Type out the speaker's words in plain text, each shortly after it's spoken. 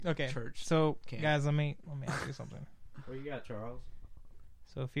Okay. church. So, camp. guys, let me ask you something. What you got, Charles?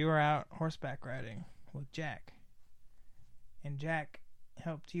 So, if you were out horseback riding with Jack, and Jack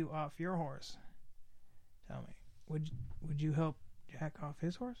helped you off your horse, tell me, would you help Jack off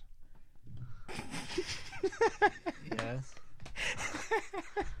his horse? Yes.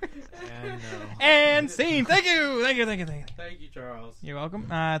 And no. And scene. Thank you. Thank you, Charles. You're welcome.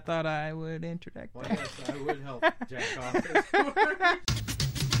 I thought I would interject. Well, yes, I would help Jack off his horse.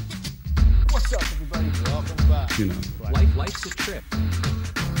 What's up, everybody? Welcome back. You know, Life's a trip.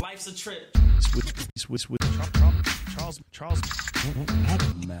 Life's a trip. switch. Charles.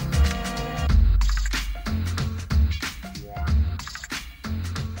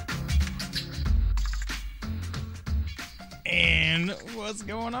 And what's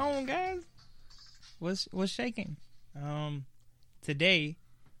going on, guys? What's shaking? Today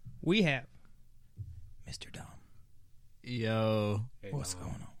we have Mr. Dom. Yo. Hey, What's Dom.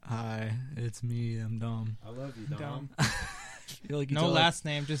 going on? Hi, it's me. I'm Dom. I love you, Dom. Dom. Feel like you No tell last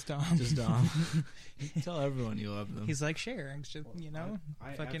name, just Dom. Just Dom. Tell everyone you love them. He's like Cher, just I fucking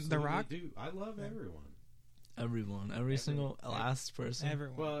The absolutely Rock. do. I love everyone. Everyone. Every single last person.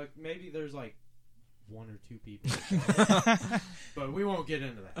 Everyone. Well, maybe there's like one or two people, but we won't get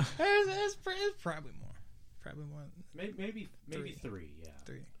into that. It's probably more. Probably more. Maybe three. Yeah.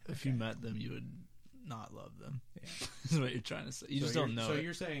 Three. If you met them, you would not love them. Yeah. Is what you're trying to say. You So just don't know. So it.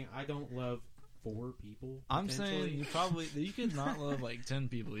 you're saying I don't love 4 people? I'm saying you could not love like 10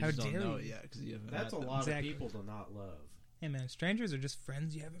 people. You How just don't dare know you? it yet because you haven't. That's a met them. lot Exactly. of people to not love. Hey man, strangers are just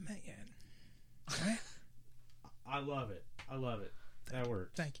friends you haven't met yet. I love it. That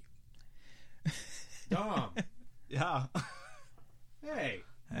works. Thank you. Dom. Yeah. Hey.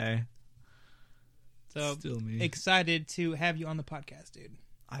 Hey. So Still me. excited to have you on the podcast, dude.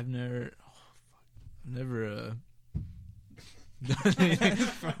 I've never done anything,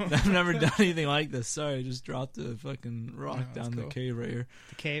 I've never done anything like this. Sorry, I just dropped a fucking rock No, it's down the cool. cave right here.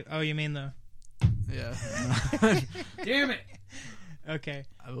 The cave. Oh, you mean the? Yeah. Damn it. Okay,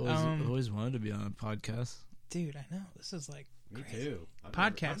 I've always wanted to be on a podcast. dude. I know this is like Me crazy. too.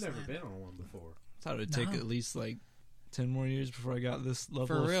 Podcast, I've never man. been on one before. Thought it would take No. at least like 10 more years before I got this level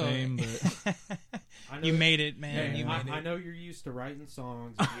For of real. fame, but I know, You made it, man. Hey, You made it. I know you're used to writing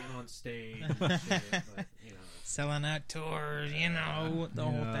songs and being on stage and shit, but you know. Selling out tours, the whole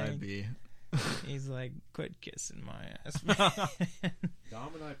yeah, I'd thing. be. He's like, quit kissing my ass.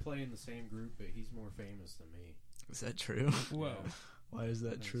 Dom and I play in the same group, but he's more famous than me. Is that true? Whoa. Yeah. Why is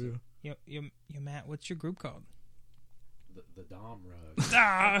that true? Yo, Matt, what's your group called? The Dom Rug.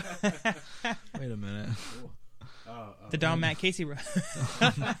 Ah! Wait a minute. The Dom Matt Casey rug.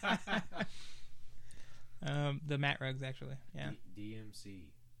 The Matt rugs, actually. Yeah. DMC.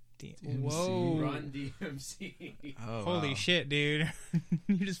 DMC. Whoa. Run DMC. Oh, Holy wow. shit, dude.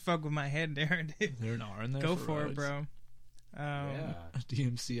 You just fuck with my head there, dude. There an R in there? Go for for it, rugs? bro. Yeah.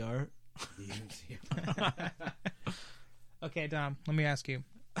 DMCR. DMC. Okay, Dom, let me ask you.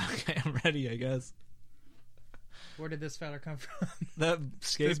 Okay, I'm ready, I guess. Where did this fella come from? That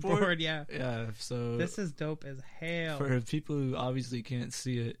This skateboard? board, yeah. Yeah, so This is dope as hell. for people who obviously can't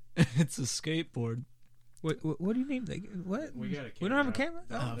see it, it's a skateboard. What do you mean? Like, what? We got a camera. We don't have a camera?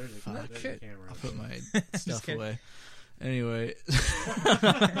 No, Oh, there's fuck. a Shit. camera. I'll put my Just stuff kidding. away. Anyway,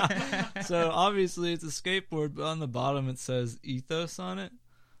 so obviously it's a skateboard, but on the bottom it says ethos on it.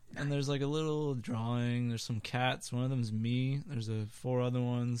 And there's like a little drawing. There's some cats. One of them's me. There's 4 other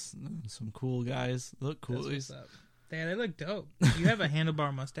ones. Some cool guys. Look cool. That's what's up. Yeah, they look dope. You have a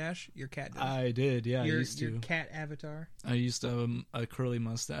handlebar mustache. Your cat does. I did, yeah. I used your to. cat avatar. I used to have a curly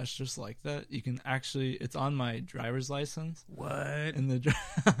mustache just like that. You can actually, it's on my driver's license. What? And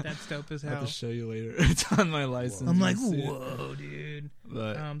That's dope as I'll have hell. to show you later. It's on my license. I'm You like, can see it. whoa, dude.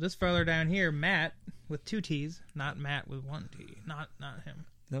 But This fella down here, Matt, with 2 T's, not Matt with 1 T, not him.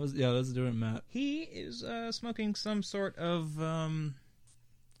 that's a different Matt. He is smoking some sort of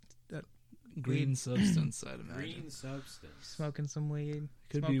Green weed. substance, I'd imagine. Green substance. Smoking some weed.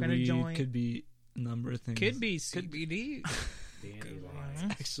 Could smoking be a weed, joint. could be a number of things. Could be CBD.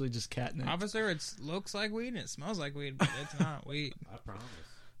 Dandelion. Actually just catnip. Officer, it looks like weed and it smells like weed, but it's not weed. I promise.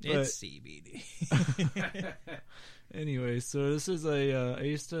 It's CBD. Anyway, so this is I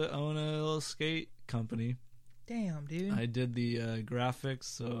used to own a little skate company. Damn, dude. I did the graphics,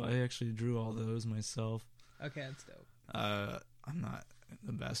 so I actually drew all those myself. Okay, that's dope. I'm not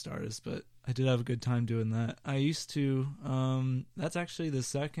the best artist, but I did have a good time doing that. I used to, that's actually the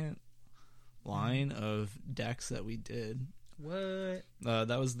second line of decks that we did. What?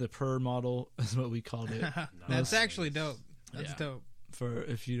 That was the per model, is what we called it. That's actually dope. That's Yeah. dope. for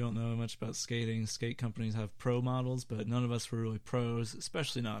if you don't know much about skating, skate companies have pro models, but none of us were really pros,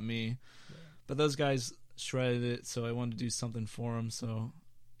 especially not me. Yeah. But those guys shredded it, so I wanted to do something for them. So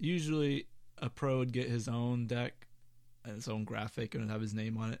usually a pro would get his own deck and his own graphic and have his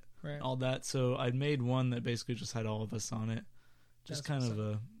name on it, all that. So I made one that basically just had all of us on it, just kind of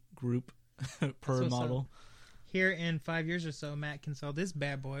a group per model. Here in 5 years or so, Matt can sell this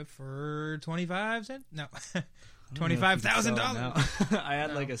bad boy for 25 cents. No, $25,000. I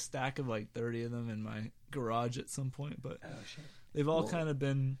had like a stack of like 30 of them in my garage at some point, but they've all kind of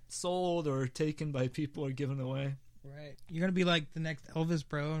been sold or taken by people or given away. Right. You're gonna be like the next Elvis,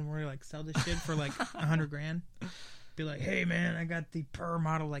 bro, and we're like sell this shit for like $100,000. Be like, hey man, I got the per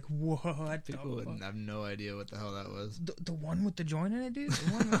model. Like, what? People would have no idea what the hell that was. The one with the joint in it, dude.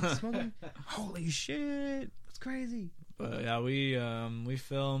 The one with the smoking. Holy shit, that's crazy. But yeah, we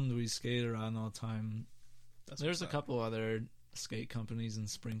filmed, we skated around all the time. There's a couple other skate companies in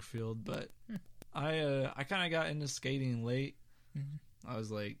Springfield, but I kind of got into skating late. I was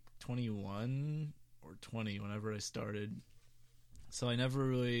like 21 or 20 whenever I started, so I never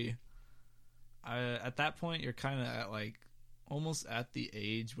really. At that point, you're kind of at like almost at the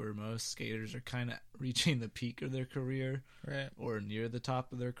age where most skaters are kind of reaching the peak of their career, right, or near the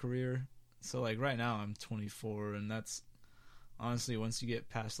top of their career. So like right now, I'm 24, and that's honestly once you get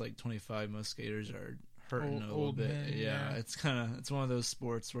past like 25, most skaters are hurting a little bit. Man, yeah, it's one of those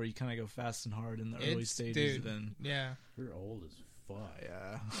sports where you kind of go fast and hard in the early stages. Dude, then you're old as fuck.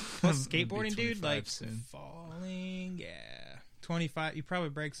 Yeah, plus skateboarding, dude, like soon. Falling, 25, you probably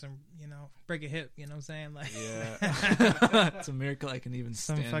break a hip, you know what I'm saying? Like, yeah. It's a miracle I can even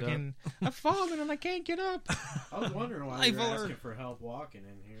stand up. I'm falling and I can't get up. I was wondering why you were asking for help walking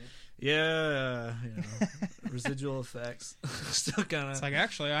in here. Yeah, residual effects. Still kind of. It's like,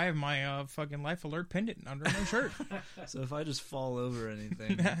 actually, I have my fucking life alert pendant under my shirt. So if I just fall over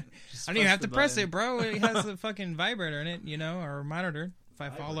anything, I don't even have to press it, bro. It has a fucking vibrator in it, or monitor. If I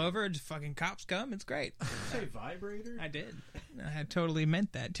fall over, just fucking cops come. It's great. Did you say vibrator? I did. I totally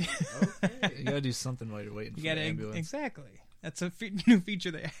meant that too. Okay. You gotta do something while you're waiting for the ambulance. Exactly. That's a new feature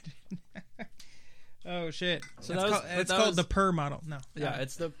they added. Oh shit! So it's called the per model. No. Yeah,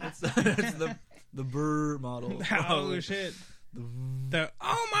 it's the burr model. Oh shit! The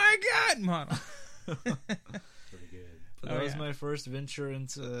oh my god model. Pretty good. But that was my first venture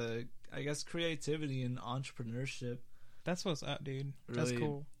into, I guess, creativity and entrepreneurship. That's what's up, dude. Really, that's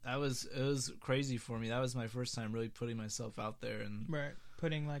cool. It was crazy for me. That was my first time really putting myself out there and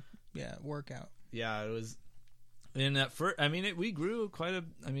putting work out. Yeah, it was. And at first, we grew quite a.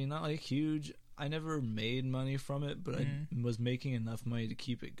 Not like huge. I never made money from it, but I was making enough money to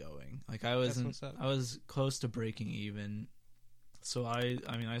keep it going. Like I was close to breaking even. So I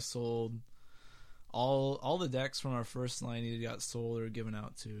sold all the decks from our first line either got sold or given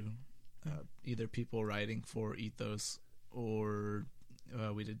out to either people writing for Ethos, or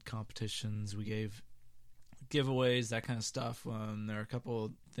we did competitions. We gave giveaways, that kind of stuff. There are a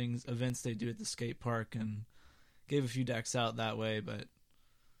couple events they do at the skate park, and gave a few decks out that way. But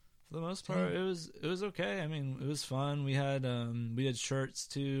for the most part, it was okay. It was fun. We had we did shirts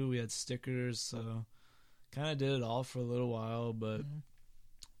too. We had stickers. So kind of did it all for a little while. But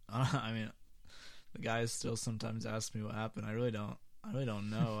the guys still sometimes ask me what happened. I really don't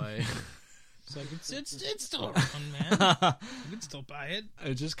know. It's like it's still around, man. You can still buy it.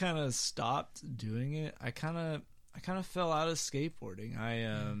 I just kind of stopped doing it. I kind of fell out of skateboarding.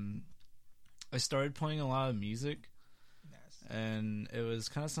 I started playing a lot of music, and it was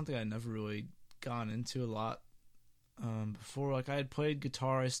kind of something I'd never really gone into a lot before. Like I had played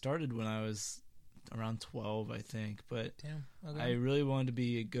guitar. I started when I was around 12, I think, but I really wanted to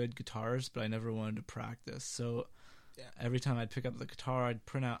be a good guitarist, but I never wanted to practice. So every time I'd pick up the guitar,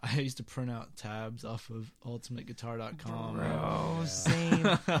 I used to print out tabs off of ultimateguitar.com. Bro, same.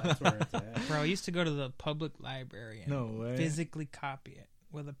 That's where it's at. Bro, I used to go to the public library and physically copy it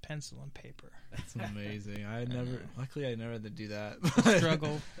with a pencil and paper. That's amazing. Luckily I never had to do that.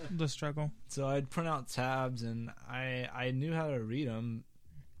 The struggle. So I'd print out tabs, and I knew how to read them.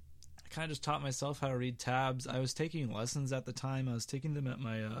 I kind of just taught myself how to read tabs. I was taking lessons at the time. I was taking them at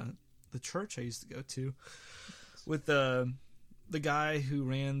my the church I used to go to, with the guy who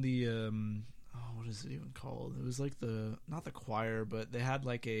ran the what is it even called? It was like not the choir, but they had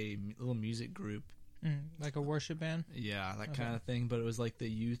like a little music group, like a worship band. Yeah, that kind of thing. But it was like the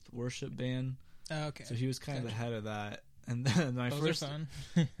youth worship band. Oh, okay. So he was kind of the head of that. And then Those are fun.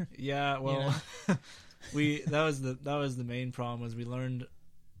 Yeah, well, that was the main problem was we learned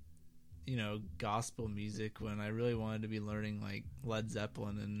gospel music when I really wanted to be learning like Led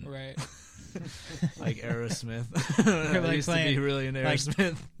Zeppelin and Right. like Aerosmith. You're I like used to be playing, really into like,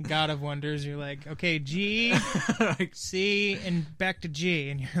 Aerosmith. God of Wonders. You're like, okay, G, Like, C, and back to G,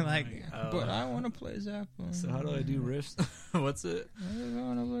 and you're like, oh. but I want to play Zeppelin. so how do I do riffs? What's it? I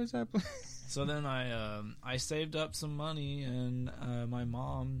want to play Zeppelin. So then I saved up some money, and my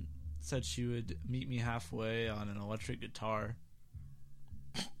mom said she would meet me halfway on an electric guitar.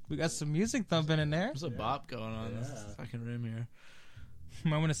 We got some music thumping in there. There's a bop going on in this Yeah. fucking room here.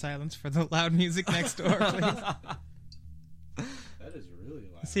 Moment of silence for the loud music next door, please. That is really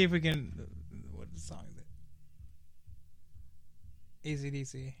loud. See if we can. What song is it?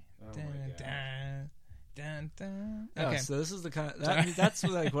 AC/DC. Oh my Dun, God. dun, dun, dun. Yeah, Okay. so this is the kind of Sorry. that's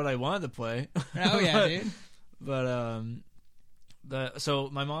like what I wanted to play. Oh yeah, dude. But so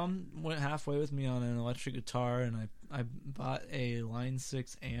my mom went halfway with me on an electric guitar, and I bought a Line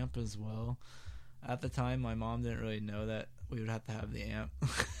 6 amp as well. At the time, my mom didn't really know that we would have to have the amp.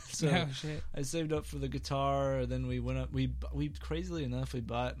 So Oh shit. I saved up for the guitar. Then we went up. We crazily enough, we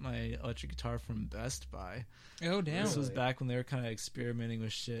bought my electric guitar from Best Buy. Oh damn. This was Really? back when they were kind of experimenting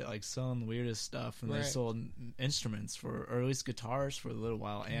with shit, like selling the weirdest stuff, and Right. they sold instruments for, or at least guitars for a little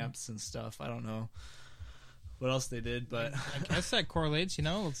while, amps and stuff. I don't know what else they did, but I guess that correlates.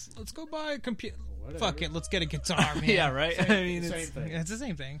 Let's go buy a computer. Whatever. Fuck it. Let's get a guitar, man. yeah, right. I mean, Same it's, thing. It's the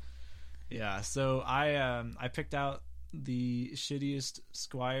same thing. yeah. So I picked out the shittiest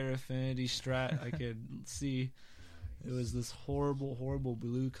Squier Affinity Strat I could see. It was this horrible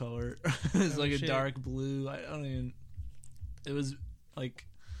blue color. It was Oh, like shit. a dark blue. I don't even. It was like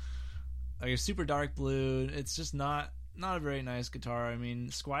a super dark blue. It's just not a very nice guitar. I mean,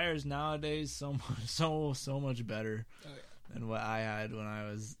 Squiers nowadays so much better Oh, yeah. than what I had when I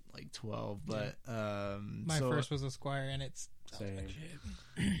was like 12. But My so, first was a Squire, and it's Same. like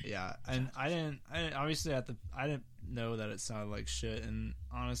shit. yeah, and I didn't obviously I didn't know that it sounded like shit. And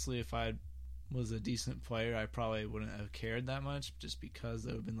honestly, if I was a decent player, I probably wouldn't have cared that much, just because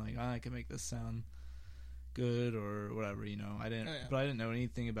they would have been like, I can make this sound good or whatever, I didn't, Oh, yeah. but I didn't know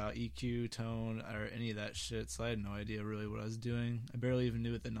anything about EQ, tone, or any of that shit, so I had no idea really what I was doing. I barely even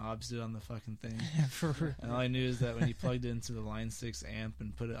knew what the knobs did on the fucking thing. For real. And all I knew is that when you plugged it into the Line 6 amp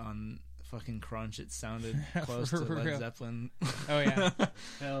and put it on fucking crunch, it sounded close to For Led real. Zeppelin. Oh yeah.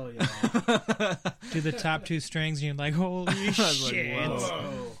 Hell yeah. Do the top two strings, and you're like, holy was like, shit. whoa.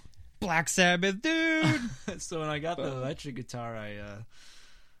 Whoa. Black Sabbath, dude. So when I got the electric guitar,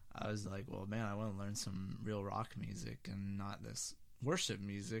 I was like, well, man, I want to learn some real rock music and not this worship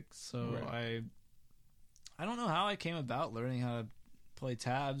music. So Right. I don't know how I came about learning how to play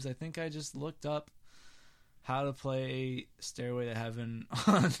tabs. I think I just looked up how to play Stairway to Heaven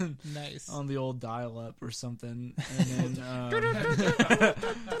Nice. on the old dial-up or something, and then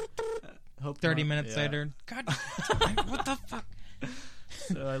 30 minutes later. God, what the fuck?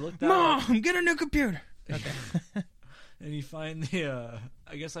 So I looked at Mom, get a new computer. Okay. and you find the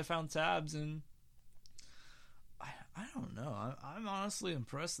I guess I found tabs, and I don't know, I'm honestly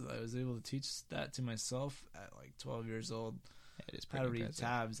impressed that I was able to teach that to myself at like 12 years old, It is how pretty to read impressive.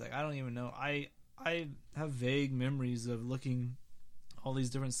 tabs. Like, I don't even know, I have vague memories of looking all these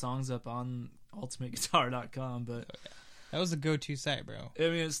different songs up on ultimateguitar.com, but That was the go-to site, bro. I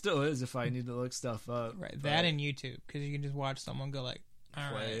mean, it still is if I need to look stuff up. Right. but That and YouTube, because you can just watch someone go like, all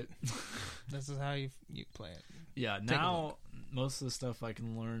play right, it. this is how you play it. Yeah, a now most of the stuff I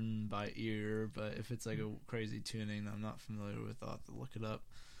can learn by ear, but if it's like a crazy tuning that I'm not familiar with, I'll have to look it up.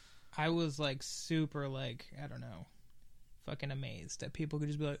 I was like super like, I don't know, fucking amazed that people could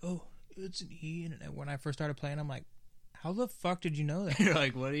just be like, oh, it's an E. And when I first started playing, I'm like, how the fuck did you know that? You're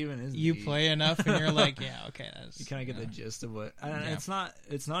like, what even is You the E? play enough and you're like, yeah, okay. That's, You kind of get the gist of what. And Yeah.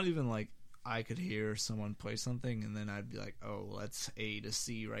 it's not even like I could hear someone play something and then I'd be like, oh, that's A to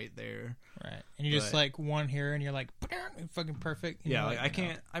C right there. Right. And you just But- like one here and you're like, fucking perfect. And Yeah, you're like I you know,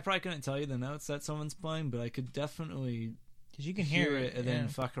 can't. I probably couldn't tell you the notes that someone's playing, but I could definitely because you can hear it and then yeah.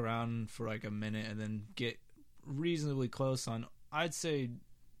 fuck around for like a minute and then get reasonably close on, I'd say,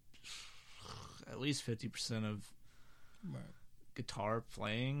 at least 50% of Right. guitar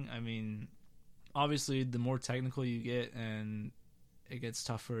playing. I mean, obviously the more technical you get and it gets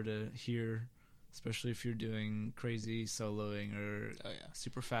tougher to hear, especially if you're doing crazy soloing or Oh yeah.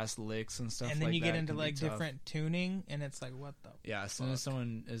 super fast licks and stuff. And then like you that get into can be like tough. different tuning, and it's like, what the? Yeah, as soon as fuck.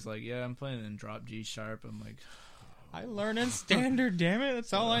 someone is like, yeah, I'm playing in drop G sharp, I'm like, I learn in standard. Damn it,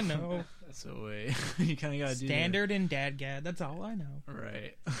 that's all I know. so wait, you kind of gotta do Standard and dadgad. That's all I know. that.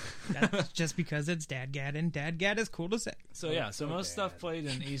 Right. That's just because it's dadgad, and dadgad is cool to say. So yeah, so most Okay. stuff played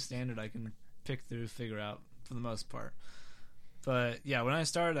in E standard I can pick through, figure out for the most part. But yeah, when I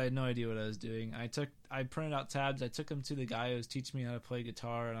started, I had no idea what I was doing. I printed out tabs. I took them to the guy who was teaching me how to play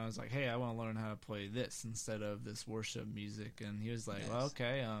guitar, and I was like, "Hey, I want to learn how to play this instead of this worship music." And he was like, Nice. "Well,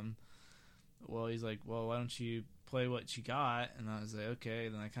 okay." He's like, "Well, why don't you play what you got?" And I was like, "Okay."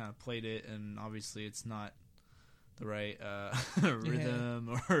 Then I kind of played it, and obviously, it's not the right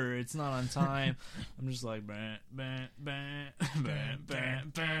rhythm, or it's not on time. I'm just like, "Bah, bah, bah, bah, bah,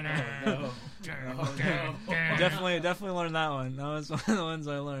 bah." Definitely learned that one. That was one of the ones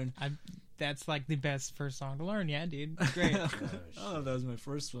I learned. That's like the best first song to learn. Yeah, dude. Great. I don't know if that was my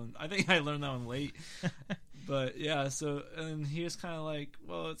first one. I think I learned that one late. But yeah, so, and he was kind of like,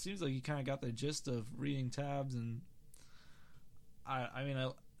 well, it seems like you kind of got the gist of reading tabs. And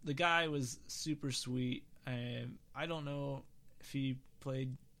the guy was super sweet. I don't know if he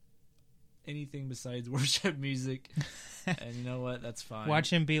played anything besides worship music. And you know what? That's fine.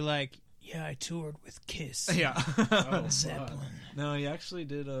 Watch him be like, yeah, I toured with Kiss. Yeah. Oh, Zeppelin. No, he actually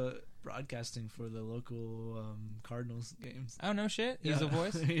did broadcasting for the local Cardinals games. Oh, no shit? He's Yeah. a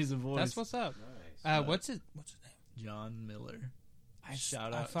voice? He's a voice. That's what's up. Nice. What's his name? John Miller. I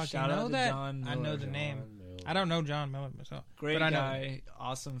Shout fucking out know to that. John I know Miller. the John name. Miller. I don't know John Miller myself. Great but I know guy,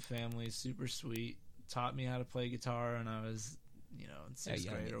 awesome family, super sweet. Taught me how to play guitar when I was, in sixth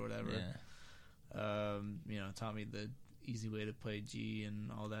young, grade or whatever. Yeah. Taught me the easy way to play G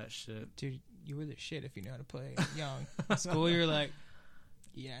and all that shit. Dude, you were the shit if you know how to play young. In school, you're like,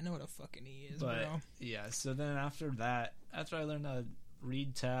 yeah, I know what a fucking E is, But bro. yeah, so then after I learned how to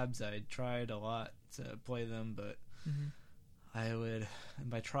read tabs, I tried a lot to play them, but I would, and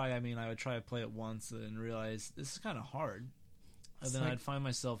by try I mean I would try to play it once and realize this is kind of hard. And It's then like- I'd find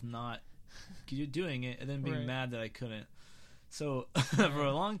myself not doing it and then being Right. mad that I couldn't. So for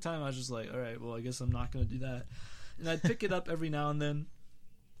a long time I was just like, all right, well I guess I'm not going to do that. And I'd pick it up every now and then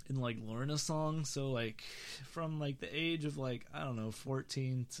and like learn a song. So like from like the age of like, I don't know,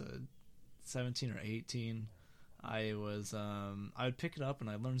 14 to 17 or 18, I would pick it up and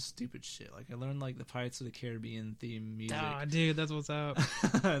I learned stupid shit. Like I learned like the Pirates of the Caribbean theme music. Ah, dude, that's what's up.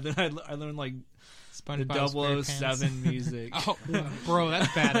 Then I learned like the SpongeBob SquarePants. 007 music. Oh, bro, that's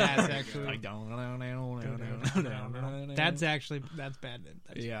badass, actually. Like That's bad.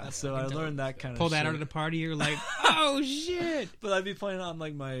 yeah. That's So I fucking dope. learned that kind of Pull that shit. out at a party, you're like, oh, shit. But I'd be playing on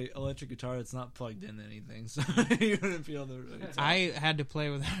like my electric guitar that's not plugged in anything, so you wouldn't feel the. I had to play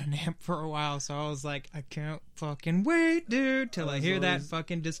without an amp for a while, so I was like, I can't fucking wait, dude, till I was hear that always-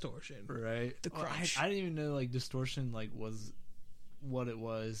 fucking distortion. Right. The Well, crunch. I didn't even know like distortion like was what it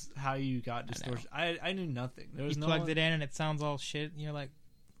was, how you got distortion. I knew nothing. There was You no plugged it in and it sounds all shit, and you're like,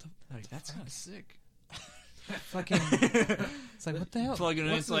 like that's kind of sick. fucking. It's like, what the hell? Plug it in,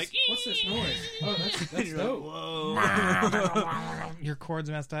 What's it's this, like what's this noise? Oh, that's you're dope. like, whoa. Your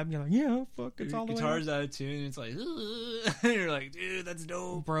chords messed up, and you're like, yeah, fuck, it's Your all the way guitar's up. out of tune, and it's like, and you're like, dude, that's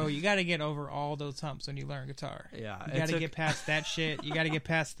dope. Bro, you got to get over all those humps when you learn guitar. Yeah, You got to get past that shit. You got to get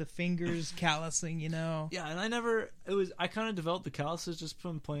past the fingers callousing, you know? Yeah, and I kind of developed the calluses just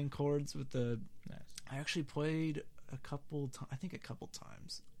from playing chords with the. Nice. I actually played a couple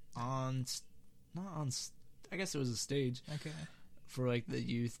times I guess it was a stage Okay. for like the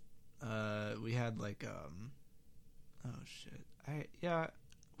youth. We had like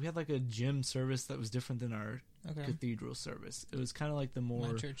we had like a gym service that was different than our Okay. cathedral service. It was kind of like the My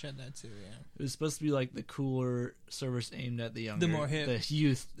more. church had that too, yeah. It was supposed to be like the cooler service aimed at the younger, more hip. the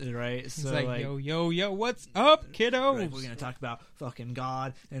youth, right? He's So like, yo, what's up, kiddo? Right, we're gonna talk about fucking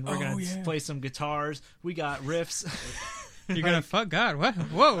God, and we're Oh, gonna yeah. play some guitars. We got riffs. You're gonna fuck God? What?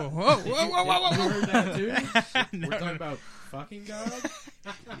 Whoa, whoa, whoa. You heard that too? No, We're talking no. about fucking God?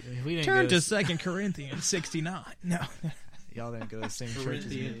 We didn't Turn go to 2 Corinthians 69. No. y'all didn't go to the same church as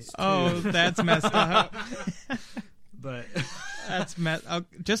me, Corinthians. Oh, that's messed up. but That's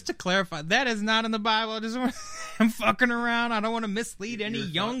just to clarify, that is not in the Bible. I'm fucking around. I don't want to mislead any You're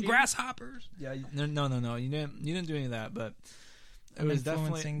young fucking? grasshoppers. yeah, no. You didn't do any of that, but. It I'm was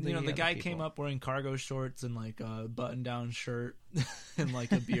definitely, influencing the the guy other came people. up wearing cargo shorts and like a button-down shirt and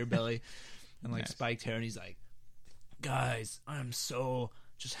like a beer belly and like Nice. spiked hair, and he's like, "Guys, I'm so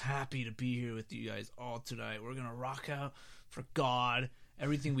just happy to be here with you guys all tonight. We're gonna rock out for God.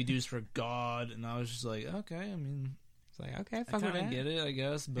 Everything we do is for God." And I was just like, "Okay, I mean, It's like, okay, I fuck with kind of that. get it, I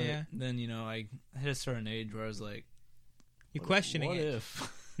guess." But Yeah. then I hit a certain age where I was like, You're questioning what it.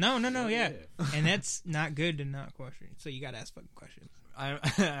 if? No, Oh, yeah. And that's not good to not question. So you got to ask fucking questions.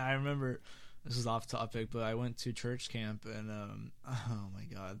 I remember, this is off topic, but I went to church camp and oh my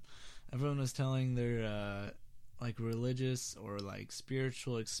god, everyone was telling their like religious or like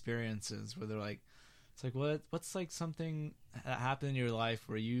spiritual experiences where they're like, it's like what's like something that happened in your life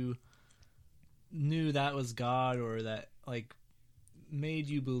where you knew that was God, or that like made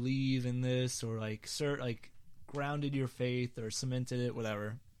you believe in this, or like grounded your faith or cemented it,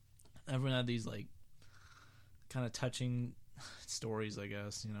 whatever. Everyone had these like kind of touching stories, I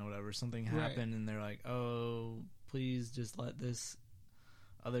guess, whatever. Something happened and they're like, oh, please just let this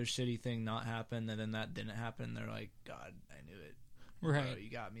other shitty thing not happen. And then that didn't happen. They're like, God, I knew it. Right. Oh, you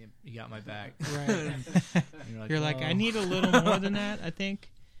got my back. Right. You're like, I need a little more than that, I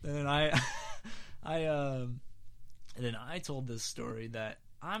think. And then I told this story that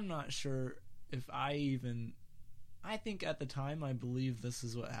I'm not sure if I think at the time I believe this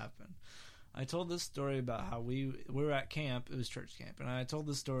is what happened. I told this story about how we were at camp. It was church camp, and I told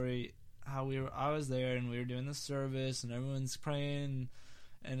the story how I was there and we were doing the service and everyone's praying.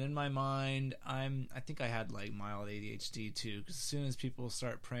 And in my mind, I think I had like mild ADHD too, because as soon as people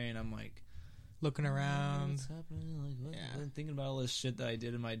start praying, I'm like looking around. What's happening? Like, I'm thinking about all this shit that I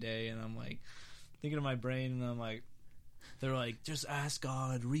did in my day, and I'm like thinking of my brain, and I'm like, they're like, just ask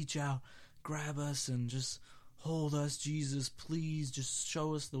God, reach out, grab us, and just hold us, Jesus, please, just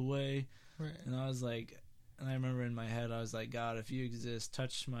show us the way. Right. And I was like, and I remember in my head, I was like, God, if you exist,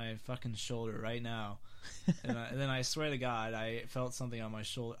 touch my fucking shoulder right now. And then I swear to God, I felt something on my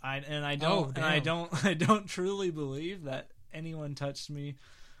shoulder. I don't truly believe that anyone touched me,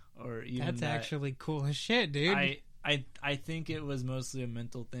 or even That's that. actually cool as shit, dude. I think it was mostly a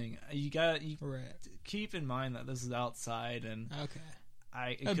mental thing. You right. keep in mind that this is outside, and Okay.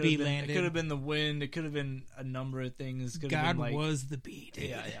 It could have been the wind. It could have been a number of things. God was the bee, dude.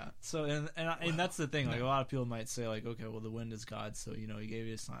 Yeah. So and that's the thing. Like a lot of people might say, like, okay, well, the wind is God, so he gave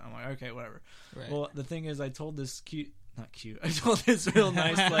you a sign. I'm like, okay, whatever. Right. Well, the thing is, I told this I told this real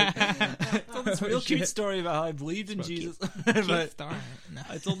nice, cute story about how I believed in Jesus. But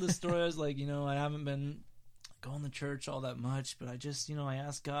I told this story. I was like, I haven't been going to church all that much, but I just, I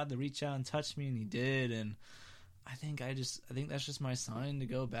asked God to reach out and touch me, and He did, and I think that's just my sign to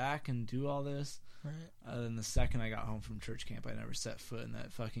go back and do all this. Right. Then the second I got home from church camp, I never set foot in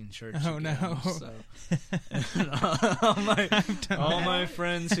that fucking church again. No! So all my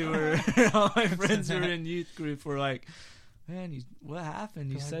friends who were in youth group were like, "Man, what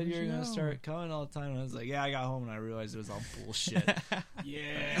happened? You said you were gonna start coming all the time." And I was like, "Yeah." I got home and I realized it was all bullshit.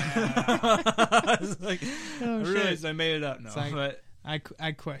 Yeah. I was like, I realized I made it up. No, but. I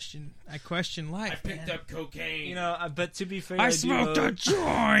question life. I picked up cocaine. But to be fair, I smoked a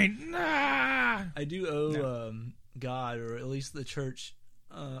joint. Nah! I do owe God, or at least the church,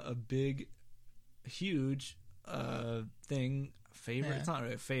 a big, huge thing. Favor? Yeah. It's not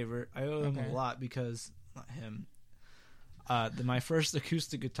really a favor. I owe him a lot because not him. My first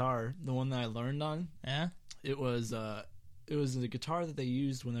acoustic guitar, the one that I learned on. Yeah. It was the guitar that they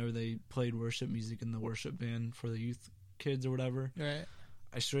used whenever they played worship music in the worship band for the youth kids or whatever. Right.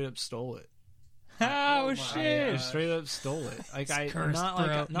 I straight up stole it. Oh shit! I straight up stole it. Like like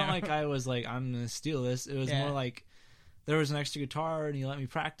I was like, I'm gonna steal this. It was more like there was an extra guitar and he let me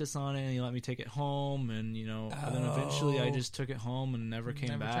practice on it and he let me take it home, and and then eventually I just took it home and never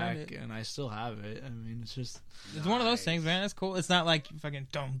came back, and I still have it. I mean, it's one of those things, man. That's cool. It's not like fucking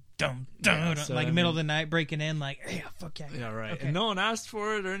dum like middle of the night breaking in like, hey, fuck yeah. Yeah, right. Okay. And no one asked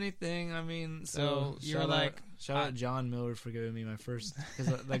for it or anything. I mean, so you're like. Shout out John Miller for giving me my first,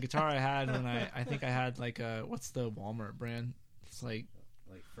 because the guitar I had when I think I had like what's the Walmart brand? It's like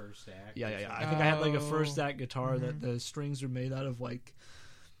First Act. Yeah. I think I had like a First Act guitar that the strings were made out of like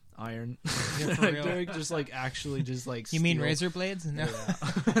iron. They're just like actually just like. You steel. mean razor blades? No,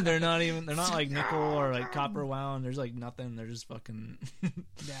 yeah. They're not like nickel or like copper wound. There's like nothing. They're just fucking.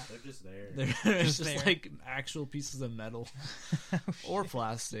 Yeah, they're just there. They're just like actual pieces of metal or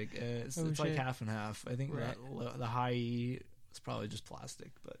plastic. It's like half and half. I think the high E is probably just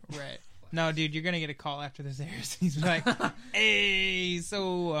plastic, but right. No, dude, you're gonna get a call after this airs. He's like, "Hey,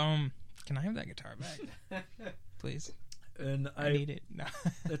 so can I have that guitar back, please?" And I need it. No.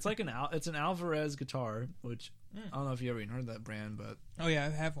 It's like an Alvarez guitar, which I don't know if you ever even heard that brand, but oh yeah, I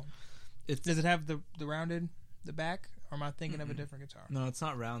have one. Does it have the rounded the back, or am I thinking of a different guitar? No, it's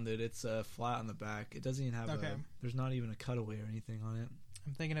not rounded. It's flat on the back. It doesn't even have there's not even a cutaway or anything on it.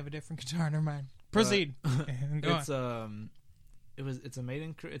 I'm thinking of a different guitar. Never mind. Proceed. It's made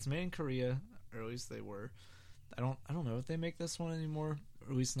in Korea, or at least they were. I don't know if they make this one anymore,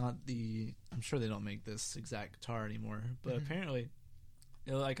 or at least not I'm sure they don't make this exact guitar anymore. But apparently,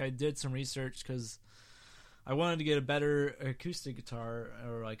 I did some research because I wanted to get a better acoustic guitar,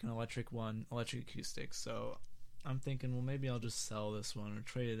 or like an electric acoustic. So I'm thinking, well, maybe I'll just sell this one or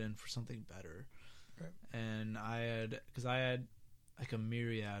trade it in for something better. Right. And I had like a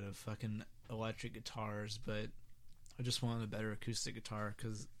myriad of fucking electric guitars, but I just wanted a better acoustic guitar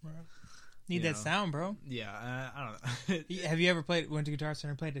because Need that sound, bro. Yeah, I don't know. Have you ever went to Guitar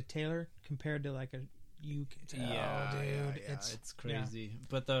Center and played a Taylor compared to like a you? Yeah, dude, yeah, it's crazy.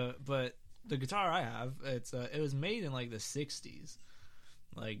 But the guitar I have, it was made in like the 60s,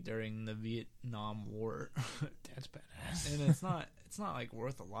 like during the Vietnam War. That's badass. And it's not like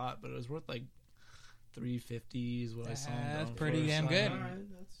worth a lot, but it was worth like $350 is what I saw. That's pretty damn good. Alright,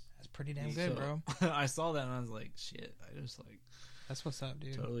 That's pretty damn good, bro. I saw that and I was like, shit. I just like That's what's up,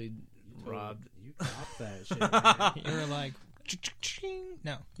 dude. totally robbed. You copped that shit. Man. You were like, ching.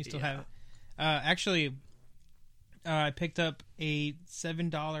 No, you still have it. Actually, I picked up a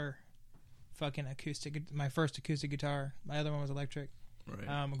 $7 fucking acoustic. My first acoustic guitar. My other one was electric. Right.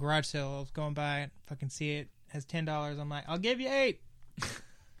 A garage sale. I was going by it. Fucking see it. Has $10. I'm like, I'll give you $8.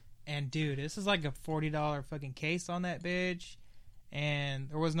 And dude, this is like a $40 fucking case on that bitch. And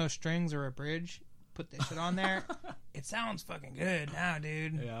there was no strings or a bridge. Put that shit on there. It sounds fucking good now,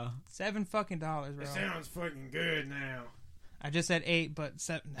 dude. Yeah. $7 fucking, bro. It sounds fucking good now. I just said 8, but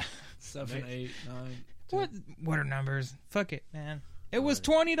 7. 7, 8, 9. What are numbers? Fuck it, man. It was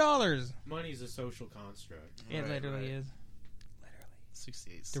 $20. Money's a social construct. It literally is.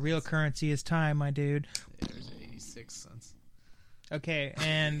 68 cents. The real currency is time, my dude. Yeah, there's 86 cents. Okay,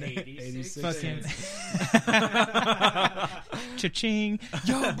 and 86 fucking cents. cha-ching.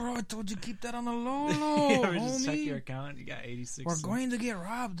 Yo, bro, I told you keep that on the low, You ever just check homie. your account? You got 86 We're cents. going to get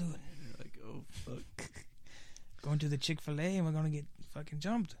robbed, dude. You're like, oh, fuck. Going to the Chick-fil-A and we're going to get fucking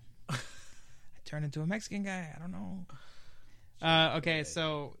jumped. I turned into a Mexican guy. I don't know. Okay,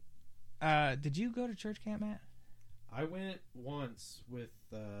 so did you go to church camp, Matt? I went once with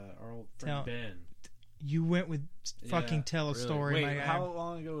our old friend Ben. You went with fucking Yeah, tell a really. story, Wait, my guy. how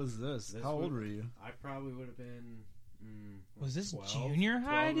long ago was this? How old were you? I probably would have been. Was this 12, junior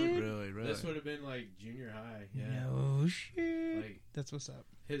high, 12 or- dude? Really? This would have been like junior high. Yeah. No shit. Like That's what's up.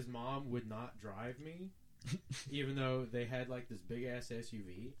 his mom would not drive me, even though they had like this big ass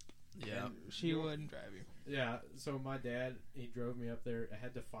SUV. Yeah. And She wouldn't drive you. Yeah. So my dad, he drove me up there. I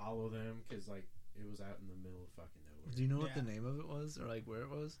had to follow them because like it was out in the middle of fucking nowhere. Do you know what Yeah. the name of it was, or like where it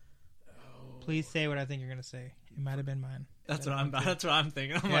was? Oh. Please say what I think you're gonna say. It might have been mine. That's what I'm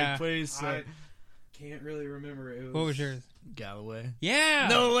thinking. I'm Yeah. like, please say I can't really remember. It was, What was yours? Galloway. Yeah.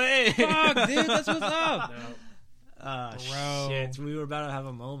 No way. Fuck, dude. That's what's up. No. Ah, Bro. shit. We were about to have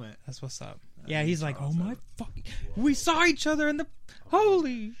a moment. That's what's up. That'd Yeah, be he's like, oh awesome. my fucking. We saw each other in the.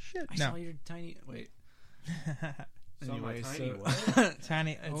 Holy shit. I No. saw your tiny. Wait. Saw my Anyway, tiny so what?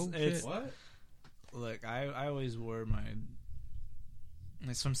 Tiny. Oh, it's- shit. What? look, I always wore my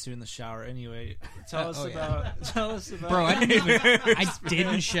swimsuit in the shower. Anyway, tell us oh, yeah. about. Tell us about. Bro, I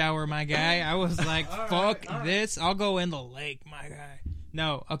didn't shower, my guy. I was like, All fuck right. this. I'll go in the lake, my guy.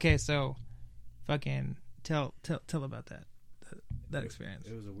 No, okay, so fucking tell about that experience.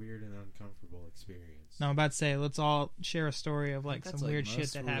 It was a weird and uncomfortable experience. No, I'm about to say, let's all share a story of like That's some weird shit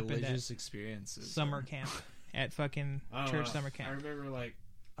most that happened religious at experiences. summer camp, at fucking Oh, church I summer camp. remember like,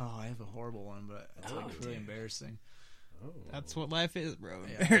 Oh, I have a horrible one, but it's like really damn. embarrassing. oh, That's what life is, bro.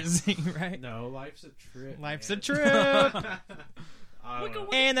 Yeah. Embarrassing, right? No, life's a trip. Life's man. a trip. I don't know.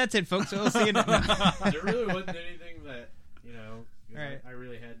 And that's it, folks. We'll see you next There really wasn't anything that Right. I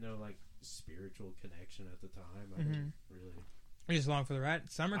really had no like spiritual connection at the time. I Mhm. didn't really. We're just along for the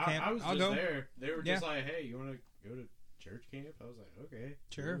ride. Summer camp. I was I'll just go. there. They were Yeah. just like, "Hey, you want to go to church camp?" I was like, "Okay,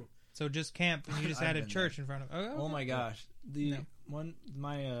 Sure. cool." So just camp, and you just I've had a been church in front of. Oh my gosh, the No. one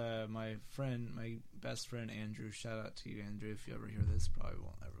my friend, my best friend Andrew. Shout out to you, Andrew. If you ever hear this, probably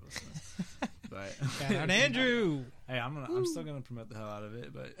won't ever listen. But Shout out Andrew. Hey, I'm still gonna promote the hell out of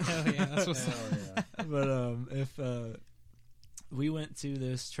it. But Hell yeah, that's what's up. Hell yeah. but if we went to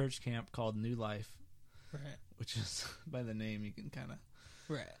this church camp called New Life, Right. which is by the name you can kind of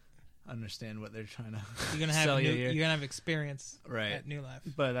Right. understand what they're trying to You're gonna have sell you new, here. you're gonna have experience Right. at New Life.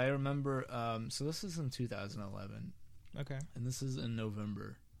 But I remember, so this is in 2011, Okay. and this is in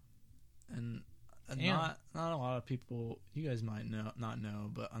November, and Damn. not a lot of people, you guys might not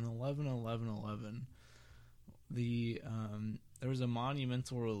know, but on 11/11/11, there was a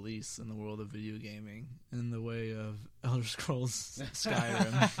monumental release in the world of video gaming in the way of Elder Scrolls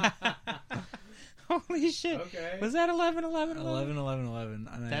Skyrim. Holy shit. Okay. Was that 11/11/11?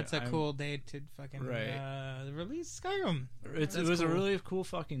 11/11/11. And That's a I'm- cool day to fucking Right. Release Skyrim. It That's was a cool. really cool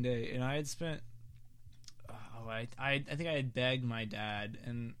fucking day, and I had spent. I think I had begged my dad,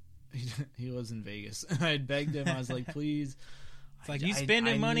 and he was in Vegas, and I had begged him. I was like, please. It's like, you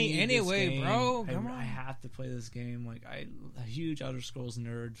spending money need this anyway, game. bro. Come on. I have to play this game. Like, I'm a huge Elder Scrolls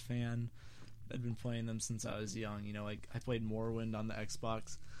nerd fan. I've been playing them since I was young. You know, like I played Morrowind on the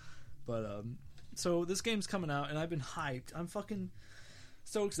Xbox, but so this game's coming out, and I've been hyped. I'm fucking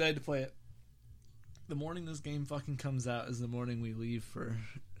so excited to play it. the morning this game fucking comes out is the morning we leave for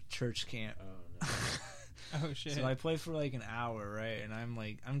church camp. Oh, no. Oh shit. So I play for like an hour, right? And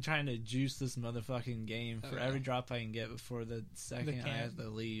I'm trying to juice this motherfucking game for every drop I can get before the second I have to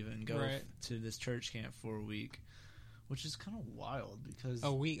leave and go to this church camp for a week, which is kind of wild because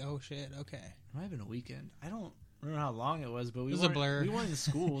a week. Oh shit. Okay. It might have been a weekend. I don't remember how long it was, but was a blur. We weren't in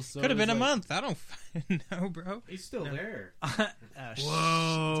school, so could have been a month. I don't fucking know, bro. He's still there.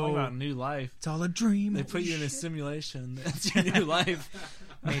 Whoa! Talking about new life. It's all a dream. They put you in a simulation. That's your new life.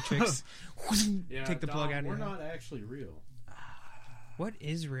 Matrix. Yeah, Take the Dom, plug out of we're your not actually real. What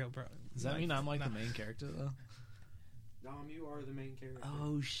is real, bro? Does that mean I'm like the main character though? Dom, you are the main character.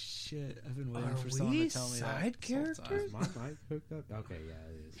 Oh shit! I've been waiting Are for someone we to tell me side that. characters? Is my mic hooked up? Okay, yeah,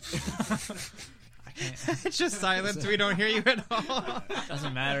 it is. I can't. It's just silence. We don't hear you at all.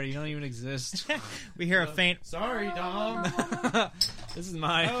 Doesn't matter. You don't even exist. We hear a faint. Sorry, Dom. This is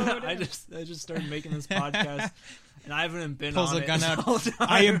my. Oh, no. I just started making this podcast, and I haven't been Pulls on a it gun this out. whole time.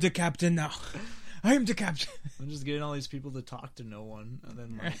 I am the captain now. I am the captain. I'm just getting all these people to talk to no one, and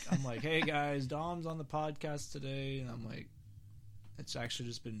then I'm like, "Hey guys, Dom's on the podcast today," and I'm like, "It's actually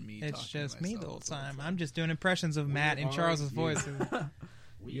just been me." It's talking just to me myself the whole the time. I'm just doing impressions of Matt and are Charles's you. voices.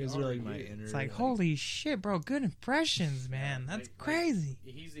 You guys are like my inner. It's like, holy shit, bro! Good impressions, man. That's crazy.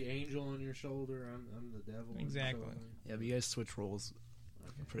 He's the angel on your shoulder. I'm the devil. Exactly. Yeah, but you guys switch roles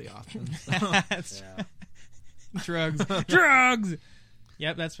pretty often. That's Yeah. drugs. Drugs.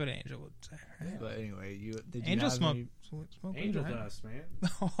 Yep, that's what Angel would say. Right? But anyway, did you Angel have smoke. any- Smoke Angel weed, right? dust, man.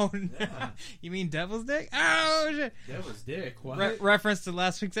 Oh no! Yeah. You mean Devil's Dick? Oh shit! Devil's dick. What? Reference to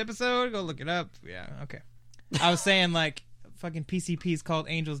last week's episode. Go look it up. Yeah. Okay. I was saying like fucking PCP is called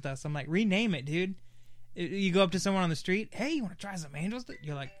Angel's Dust. I'm like, rename it, dude. You go up to someone on the street. Hey, you want to try some Angel's Dust?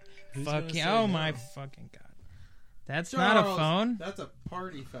 You're like, Who's fuck gonna yeah! say Oh no? my fucking god! That's not a Charles, phone. That's a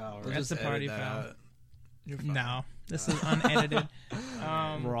party foul. We'll Right? That's just a party edit that foul. out. You're fine. No, this is unedited.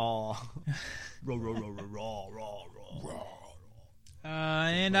 Raw. raw.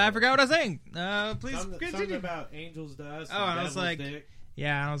 And I forgot what I was saying. Please Something continue. about Angel's dust. Oh, and I was Devil's like- dick.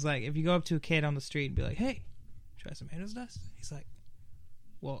 Yeah, I was like, if you go up to a kid on the street and be like, "Hey, try some Angel's Dust," he's like,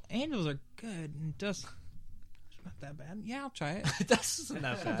 "Well, angels are good and dust not that bad. Yeah, I'll try it. That's not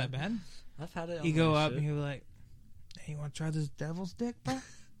Not that bad. bad." I've had it. On You go my up shit. and you're like, "Hey, you want to try this devil's dick, bro?"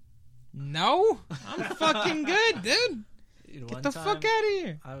 No, I'm fucking good, dude. Dude, Get one the time, fuck out of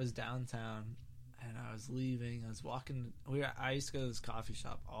here. I was downtown and I was leaving. I was walking. I used to go to this coffee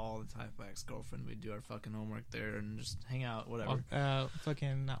shop all the time. My ex-girlfriend. We'd do our fucking homework there and just hang out, whatever.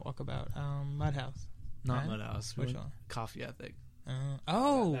 Fucking not walkabout. Mudhouse. Not right? Mudhouse. Which We went one? Coffee Ethic.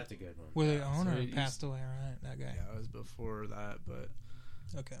 Oh, That's a good one. where the Yeah, owner so it passed away, right? That guy. Yeah, it was before that, but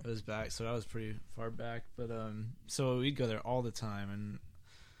Okay. it was back. So that was pretty far back. But so we'd go there all the time, and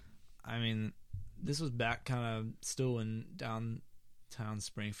I mean, this was back kind of still in downtown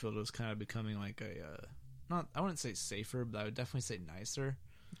Springfield. It was kind of becoming like a not. I wouldn't say safer, but I would definitely say nicer.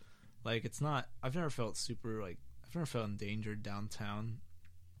 Like it's not. I've never felt I've never felt endangered downtown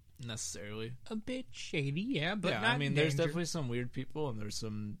necessarily. A bit shady, yeah, but yeah, not I mean, there's danger. definitely some weird people and there's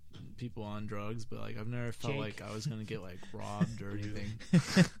some people on drugs, but like I've never felt Jake. like I was gonna get like robbed or anything.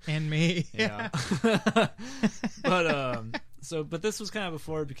 and me. Yeah. But this was kind of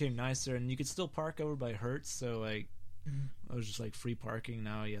before it became nicer, and you could still park over by Hertz. So like, it was just like free parking.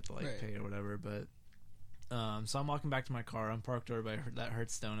 Now you have to like Right. pay or whatever. But so I'm walking back to my car. I'm parked over by that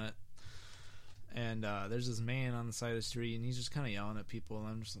Hertz donut, and there's this man on the side of the street, and he's just kind of yelling at people. And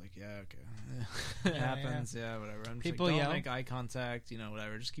I'm just like, yeah, okay, it Yeah, happens, yeah, whatever. I'm just People like, don't yell. make eye contact,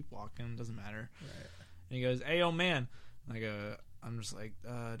 whatever. Just keep walking. Doesn't matter. Right. And he goes, "Hey, old man." And I go, I'm just like,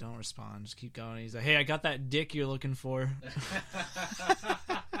 don't respond. Just keep going. He's like, "Hey, I got that dick you're looking for."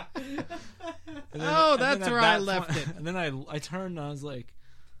 Oh, that's at where I that left point- it. And then I turned and I was like,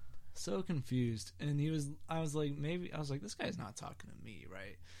 so confused. And I was like, this guy's not talking to me,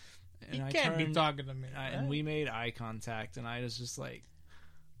 right? And You I can't be turned, talking to me. and we made eye contact, and I was just like,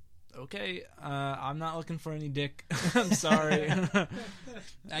 okay, I'm not looking for any dick. I'm sorry.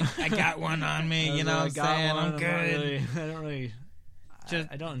 I got one on me, I was you know like, what I'm saying? I'm not good. really- I don't really. Just-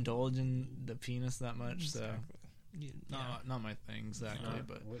 I don't indulge in the penis that much, so Yeah. not my thing exactly. Not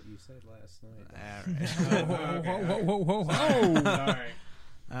But what you said last night. all right, Whoa. Sorry.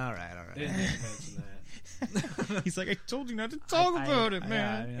 all right. Didn't mention that. He's like, I told you not to talk about it,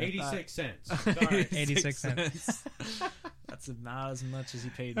 man. 86 cents. Sorry. 86 cents. That's not as much as he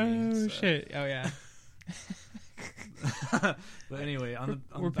paid me. Oh, so. shit. Oh, yeah. But anyway, on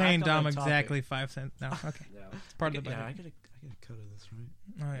We're the paying back on Dom the topic- exactly 5 cents. No, okay. No. It's part of the Yeah, I budget. could I get a cut of this,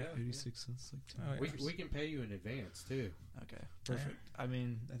 right? Oh yeah. Yeah. 86 cents, like 10. Oh, yeah. We can pay you in advance too. Okay, perfect. I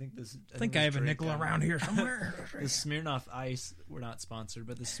mean, I think this. I think I have a drink nickel I'm- around here somewhere. The Smirnoff Ice, we're not sponsored,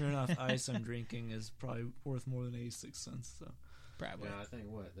 but the Smirnoff Ice I'm drinking is probably worth more than 86 cents. So, Probably. Yeah, I think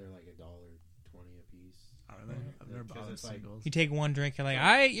they're like $1.20 a piece. are they? I've never Because bought them it's like- singles. You take one drink, you're like, all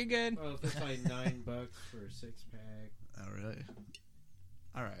right, you're good. Well, if it's like $9 for a 6-pack. Oh, really?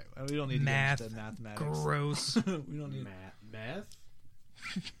 All right. Well, we don't need Math. to get into mathematics. Gross. We don't need. Meth?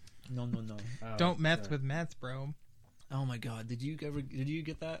 No. Oh, Don't meth sorry. with meth, bro. Oh my God! Did you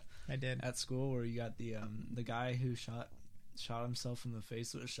get that I did. at school where you got the guy who shot himself in the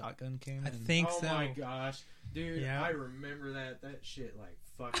face with a shotgun came? I in? think Oh so. my gosh, dude! Yeah. I remember that. That shit like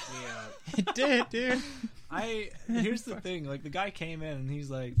fucked me up. It did, dude. Here's the thing. Like the guy came in and he's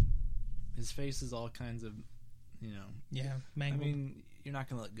like, his face is all kinds of, Yeah, I mangled. mean, you're not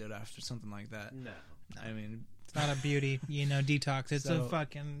gonna look good after something like that. No. I mean, It's not a beauty, detox. It's So- a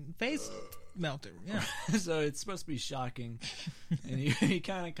fucking face melter. Yeah. so it's supposed to be shocking. And he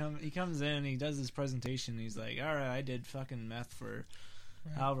comes in, he does his presentation. He's like, all right, I did fucking meth for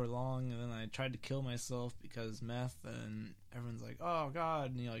however long, and then I tried to kill myself because meth, and everyone's like, oh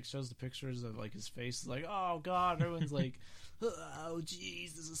God, and he like shows the pictures of like his face. It's like, oh God, everyone's like, oh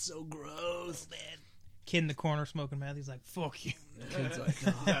jeez, this is so gross, man. Kid in the corner smoking meth. He's like, fuck you. Kid's like,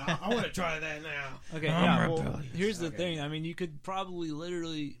 Yeah, I want to try that now. okay, I'm yeah. Well, rebellious. here's the Okay. thing. I mean, you could probably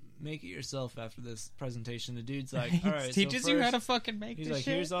literally make it yourself after this presentation. The dude's like, He all right, teaches so you how first- to fucking make He's this like,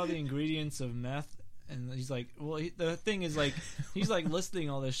 shit. here's all the ingredients of meth, and he's like, well, the thing is, like, he's like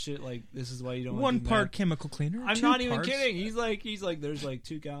listing all this shit, like, this is why you don't want One to do part meth. chemical cleaner. I'm 2 not even parts- kidding. He's like, there's like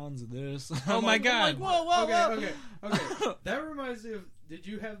 2 gallons of this. Oh I'm my like, God. I'm like, whoa, whoa. Okay. That reminds me of. Did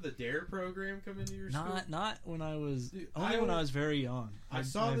you have the DARE program come into your school? Not when I was Dude, only when I was very young. I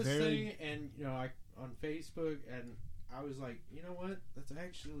saw I this very- thing, and I on Facebook, and I was like, you know what? That's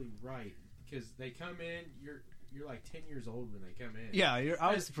actually right, because they come in. You're like 10 years old when they come in. Yeah,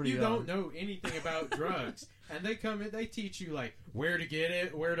 I was pretty You young. don't know anything about drugs, and they come in. They teach you like where to get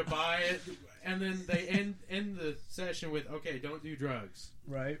it, where to buy it, and then they end the session with, okay, don't do drugs.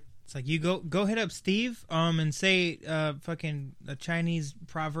 Right. It's like you go hit up Steve and say fucking a Chinese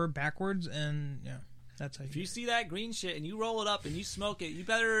proverb backwards, and yeah, that's how If you see that green shit and you roll it up and you smoke it, you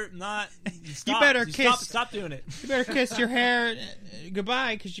better not. You better kiss- Stop doing it. you better kiss your hair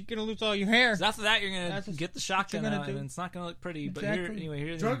goodbye because you're gonna lose all your hair. 'Cause after that, you're gonna That's get the what shotgun you're gonna out, do. and it's not gonna look pretty. But Exactly. here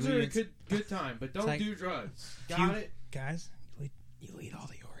are the Drugs are a ingredients. good time, but don't like- do drugs. You- Got it? Guys, you eat all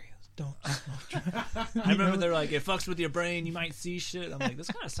the Oreos. Don't smoke drugs. I remember they're like, it fucks with your brain. You might see shit. I'm like, this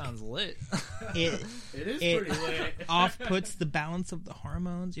kind of sounds lit. It It is It- pretty lit. off puts the balance of the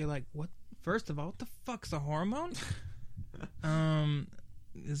hormones. You're like, what? First of all, what the fuck's a hormone?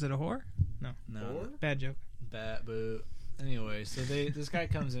 Is it a whore? No, Or? Bad joke. bad, boo. Anyway, so this guy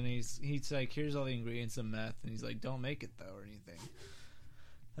comes in. He's like, here's all the ingredients of meth, and he's like, don't make it though or anything.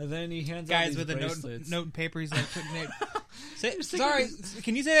 And then he hands out Guys these with a bracelets. note and paper. He's like, putting it. thinking Sorry,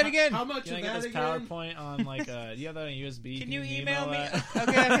 can you say that again? How much Can I of get that this again? PowerPoint on like do you have that on USB? Can you email email me? that?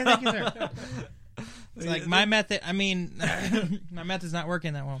 Okay, thank you, sir. It's like my method. I mean, my method's not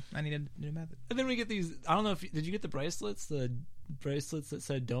working that well. I need a new method. And then we get these. I don't know if did you get the bracelets? The bracelets that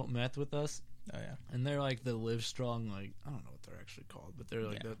said "Don't meth with us," Oh yeah, and they're like the Live Strong. Like I don't know what they're actually called, but they're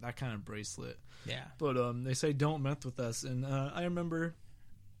like Yeah. that kind of bracelet. yeah. But they say "Don't meth with us," and I remember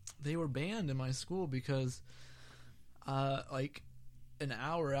they were banned in my school because, like, an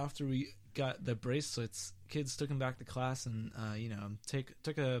hour after we got the bracelets, kids took them back to class and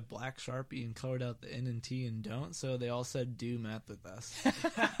took a black Sharpie and colored out the N and T and don't. So they all said "Do meth with us,"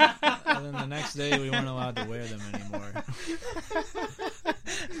 and then the next day we weren't allowed to wear them anymore.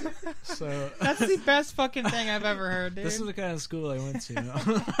 So That's the best fucking thing I've ever heard, dude. this is the kind of school I went to.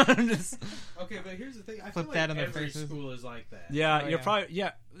 I'm just, Okay, but here's the thing. I Flip feel that like in their every faces. school is like that. yeah, Oh, you're yeah.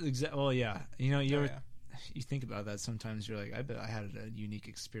 probably well, yeah. You know, Oh, you're. yeah. You think about that sometimes. You're like, I bet I had a unique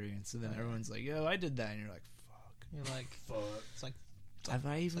experience, and then Oh, yeah. everyone's like, "Yo, I did that," and you're like, "Fuck." You're like, Fuck. it's like, Have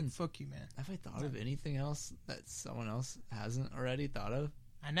I it's even like, fuck you, man. have I thought of anything else that someone else hasn't already thought of?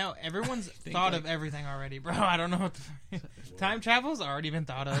 I know everyone's think, thought like- of everything already, bro. I don't know what the time travel's already been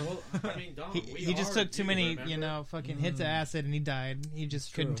thought of. Well, I mean, Dom, He just took too many, fucking hits of acid, and he died. He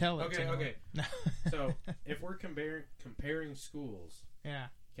just couldn't tell it. Okay, to okay. no. So if we're comparing schools, yeah,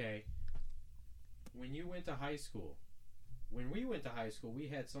 okay, when you went to high school, when we went to high school, we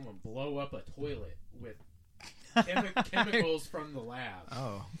had someone blow up a toilet with chemicals from the lab.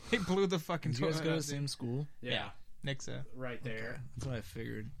 Oh, he blew the fucking did you guys toilet go to out, the same school? Yeah, Nixa. right there. Okay, that's what I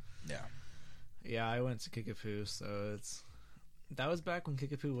figured. Yeah. Yeah, I went to Kickapoo, so that was back when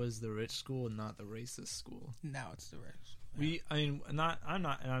Kickapoo was the rich school and not the racist school. Now it's the rest. We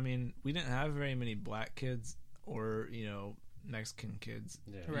didn't have very many black kids or, Mexican kids.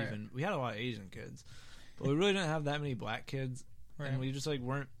 Yeah. Right. Even we had a lot of Asian kids, but we really didn't have that many black kids, Right. and we just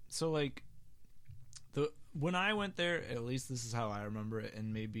weren't. So when I went there, at least this is how I remember it,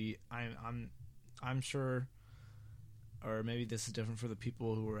 and maybe I'm sure, or maybe this is different for the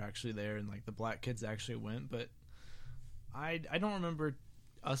people who were actually there and the black kids actually went, but I don't remember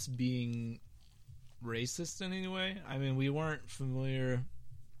us being racist in any way. I mean, we weren't familiar.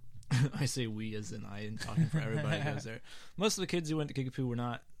 I say we as in I am talking for everybody who goes there. Most of the kids who went to Kickapoo were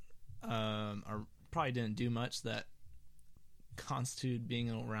not, or probably didn't do much that constituted being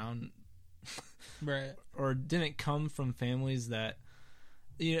around, Right. or didn't come from families that,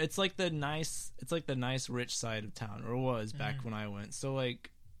 it's like the nice rich side of town, or was back when I went. So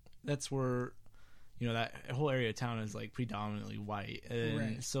that's where, that whole area of town is predominantly white, and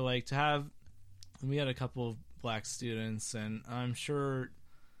Right. so to have, we had a couple of black students, and I'm sure,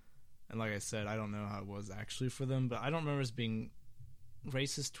 and like I said, I don't know how it was actually for them, but I don't remember us being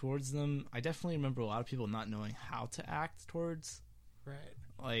racist towards them. I definitely remember a lot of people not knowing how to act towards,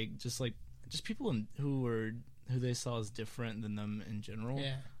 Right. just people who they saw as different than them in general.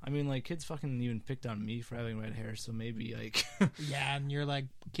 Yeah. I mean, kids fucking even picked on me for having red hair, so maybe Yeah, and you're like,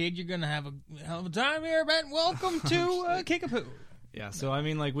 kid, you're gonna have a hell of a time here, man. Welcome to Kickapoo. yeah. So I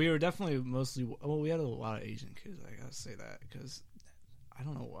mean, we were definitely mostly. Well, we had a lot of Asian kids. I gotta say that because I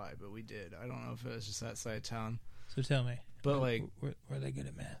don't know why, but we did. I don't know if it was just that side of town. So tell me, But were they good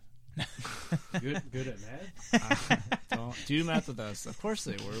at math? Good at math. don't do math with us. Of course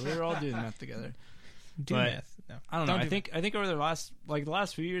they were. We were all doing math together. Do But math? No. I don't know. I do think over the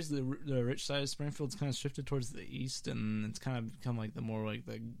last few years, the rich side of Springfield's kind of shifted towards the east, and it's kind of become the more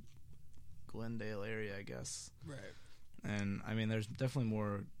the Glendale area, I guess. math. Right. And I mean, there's definitely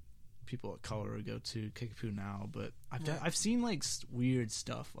more people of color who go to Kickapoo now, but Right. I've seen weird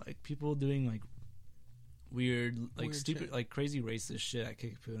stuff, people doing weird stupid shit. crazy racist shit at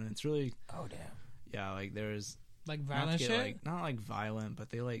Kickapoo, and it's really Oh damn. yeah there's Like not violent to shit. get, not violent, but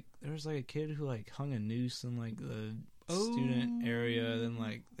they there was a kid who hung a noose in the student area, then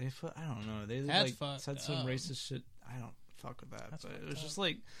they put, I don't know, they That's fucked said some up. racist shit. I don't fuck with that. That's But it fucked was up. just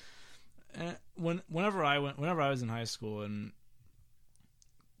whenever I was in high school, and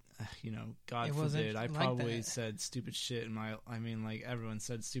God It wasn't forbid, I like probably that. said stupid shit in my. I mean, everyone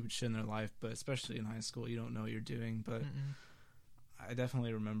said stupid shit in their life, but especially in high school, you don't know what you're doing. But I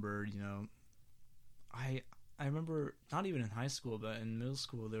definitely remember, I remember not even in high school, but in middle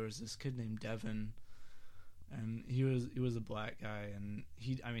school, there was this kid named Devin, and he was a black guy, and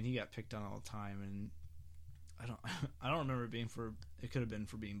he got picked on all the time, and I don't remember it being it could have been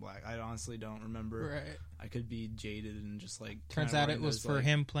for being black. I honestly don't remember. Right. I could be jaded and just Turns out it was for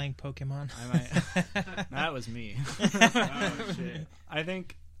him playing Pokemon. I might. That was me. Oh shit. I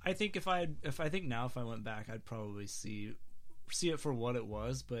think if I went back, I'd probably see it for what it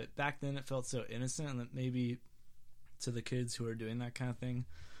was. But back then, it felt so innocent, and that maybe to the kids who are doing that kind of thing.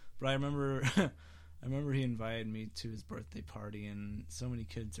 But I remember, he invited me to his birthday party, and so many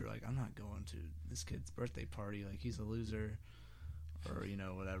kids are like, "I'm not going to this kid's birthday party. He's a loser." Or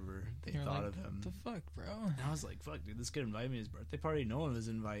whatever they You're thought like, of him. What the fuck, bro? And I was like, "Fuck, dude! This kid invited me to his birthday party. No one was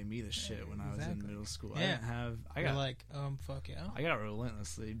inviting me to shit when I was in exactly. middle school. Yeah. I You're got like, fuck yeah. I got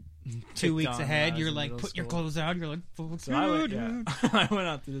relentlessly 2 weeks picked on when I ahead, was you're in like, middle put your school. clothes out. You're like, fuck So I went, dude. I went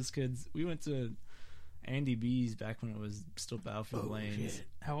out to this kid's. We went to Andy B's back when it was still Battlefield Oh, Lanes. shit.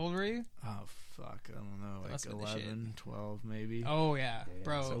 How old were you? Oh fuck, I don't know, Must have been the 11, 12 maybe. Oh yeah, Yeah.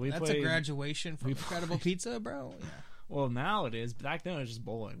 bro. So we that's played- a graduation from we Incredible played- Pizza, bro. Yeah. Well, now it is. Back then it was just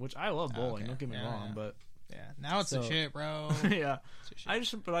bowling, which I love bowling. Okay. Don't get me Yeah, wrong, yeah. but Yeah. Now it's the So- shit, bro. yeah, It's the shit. I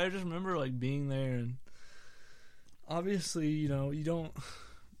just remember being there, and obviously you don't.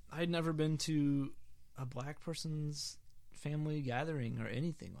 I'd never been to a black person's family gathering or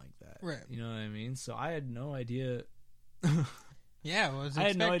anything like that. Right. You know what I mean? So I had no idea. Yeah, well, I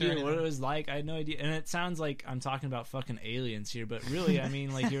had no idea what it was like. I had no idea. And it sounds like I'm talking about fucking aliens here, but really, I mean,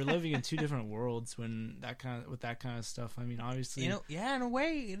 you're living in two different worlds with that kind of stuff. I mean, obviously, Yeah, in a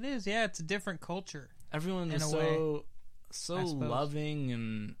way, it is. Yeah, it's a different culture. everyone in was a way, so I suppose. loving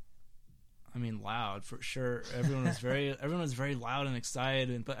and, I mean, loud for sure. Everyone was very loud and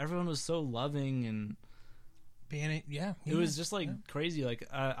excited, but everyone was so loving, and it was just crazy.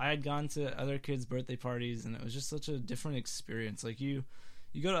 I had gone to other kids' birthday parties, and it was just such a different experience. You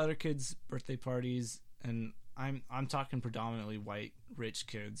go to other kids' birthday parties, and I'm talking predominantly white rich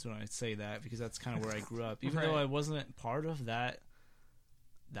kids when I say that, because that's kind of where I grew up. Even though Right. I wasn't part of that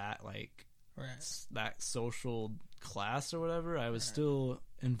that social class or whatever. I was still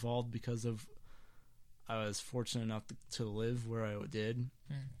involved because of I was fortunate enough to live where I did.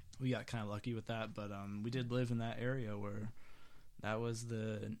 We got kind of lucky with that, but we did live in that area where that was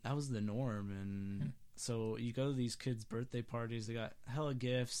the norm. And so you go to these kids' birthday parties, they got hella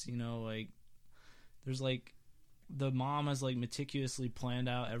gifts, you know, like there's like the mom has like meticulously planned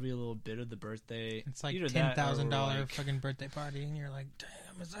out every little bit of the birthday. It's like Either $10,000 like, fucking birthday party, and you're like,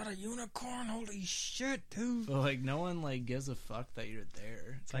 damn, is that a unicorn? Holy shit, dude! But like no one like gives a fuck that you're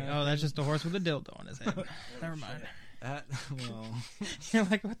there. It's like, oh, that's just a horse with a dildo on his head. Never mind. Well, You're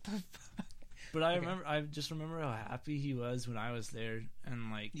like, what the fuck? but I just remember how happy he was when I was there,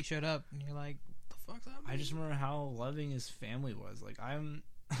 and like You showed up, and you're like, what the fuck's up? I just remember how loving his family was. Like I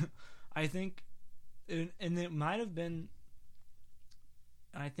think. And it might have been.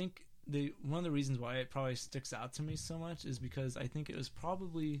 I think one of the reasons why it probably sticks out to me so much is because I think it was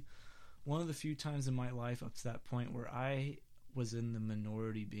probably one of the few times in my life up to that point where I was in the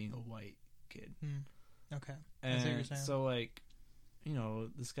minority being a white kid. Okay, and that's what you're saying. So like, you know,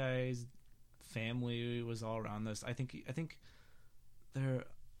 this guy's family was all around this. I think there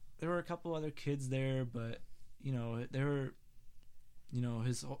were a couple other kids there, but you know there were. You know,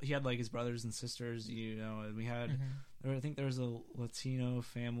 he had like his brothers and sisters, you know, and we had, I think there was a Latino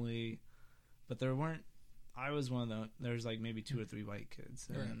family, but there weren't, I was one of there's like maybe 2 or 3 white kids.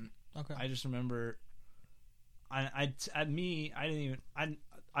 And I just remember, I don't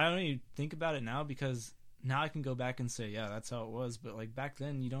even think about it now because now I can go back and say, yeah, that's how it was. But like back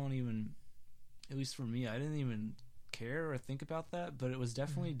then, you don't even, at least for me, I didn't even care or think about that, but it was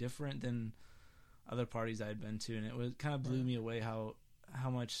definitely different than other parties I had been to, and it was kind of blew me away how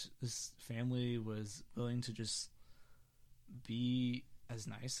much this family was willing to just be as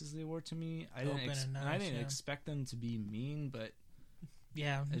nice as they were to me. I didn't expect them to be mean, but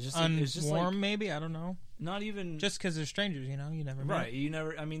it's just warm, like, maybe, I don't know. Not even just because they're strangers, you know, you never met. Right, you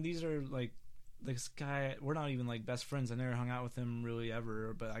never. I mean, these are like this guy. We're not even like best friends. I never hung out with him really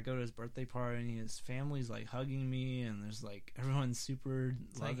ever. But I go to his birthday party, and his family's like hugging me, and there's like everyone's super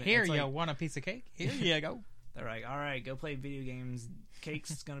loving. Like, here, you want a piece of cake? Here you go. They're like, all right, go play video games.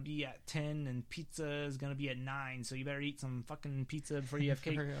 Cake's gonna be at 10, and pizza is gonna be at 9. So you better eat some fucking pizza before you have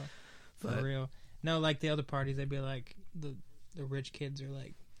cake. For real. No, like the other parties, they'd be like, the rich kids are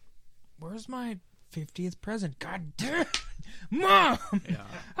like, where's my 50th present? God damn it, Mom! Yeah.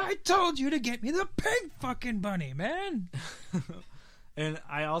 I told you to get me the pink fucking bunny, man. And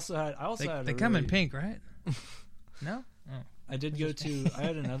I also had. They come in pink, right? No. Oh. I did go to. I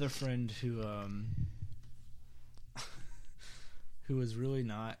had another friend who was really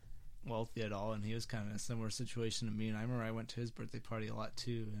not wealthy at all, and he was kind of in a similar situation to me. And I remember I went to his birthday party a lot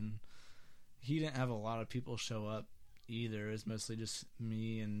too, and he didn't have a lot of people show up either. It was mostly just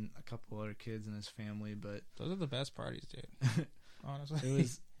me and a couple other kids and his family. But those are the best parties, dude. Honestly, it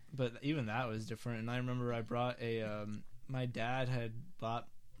was. But even that was different. And I remember I brought my dad had bought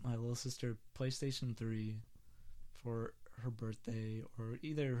my little sister PlayStation 3 for her birthday, or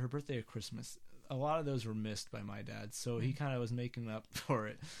either her birthday or Christmas. A lot of those were missed by my dad, so he kind of was making up for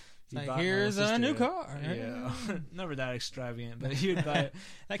it. Like, here's a new car. Yeah, never that extravagant, but he would buy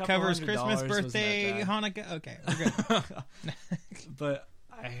that covers Christmas, birthday, Hanukkah. Okay, we're good. But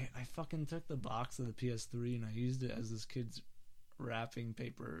I fucking took the box of the PS3 and I used it as this kid's wrapping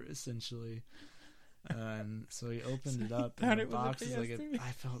paper, essentially. And so he opened it up, and the box is like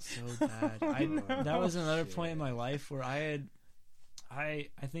I felt so bad. That was another point in my life where I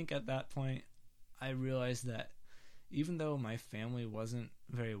think at that point I realized that even though my family wasn't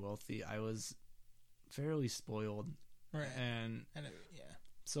very wealthy, I was fairly spoiled. Right. And yeah.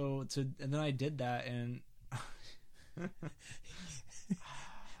 So and then I did that, and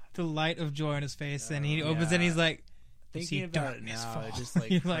the light of joy on his face, and he opens it and he's like, thinking about it now, it just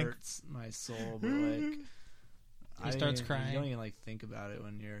like hurts my soul. But like, he starts crying. You don't even like think about it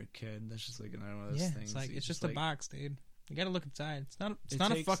when you're a kid. That's just like another one of those things. It's like it's just a box, dude. You gotta look inside. It's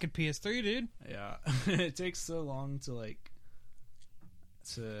not a fucking PS3, dude. Yeah, it takes so long to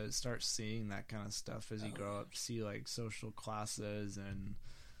start seeing that kind of stuff as you grow up. To see like social classes and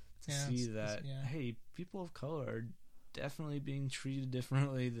to see that hey, people of color are definitely being treated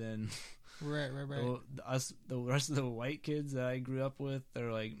differently than right. The rest of the white kids that I grew up with,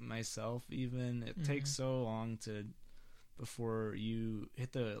 or like myself even. It takes so long before you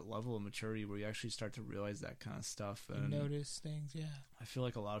hit the level of maturity where you actually start to realize that kind of stuff and notice things. Yeah, I feel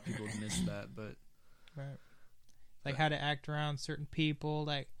like a lot of people miss that, but like how to act around certain people.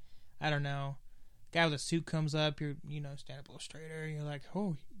 Like, I don't know, guy with a suit comes up, you're stand up a little straighter, you're like,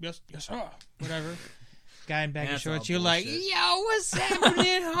 oh yes sir, whatever. guy in baggy That's shorts. all You're like, bullshit. yo, what's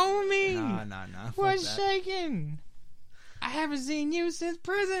happening, homie? Nah. What's Fuck that. shaking? I haven't seen you since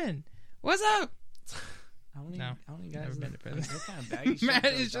prison. What's up? How many Never guys been to prison. what kind of baggy shorts Matt are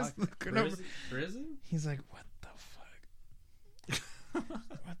we is just talking? looking over. Prison? He's like, what the fuck?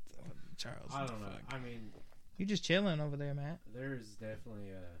 what Charles? I what the don't know. fuck? I mean, You just chilling over there, Matt. there's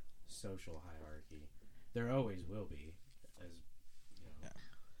definitely a social hierarchy. There always will be. As you know.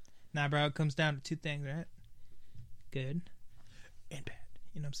 Nah, bro, it comes down to two things, right? Good and bad.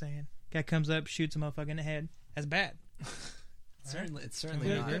 You know what I'm saying? Guy comes up, shoots a motherfucker in the head. That's bad. It's certainly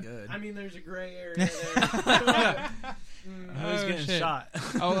Good, not good. good. I mean, there's a gray area there. I was Oh, getting shit. shot.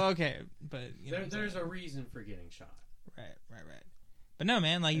 Oh, okay. But you know what I'm There's saying? a reason for getting shot. Right. But no,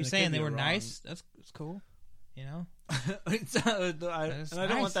 man, like And you it saying could they be were wrong. nice. That's cool. You know? and I don't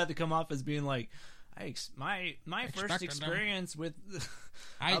nice. want that to come off as being like, my first expected them. experience with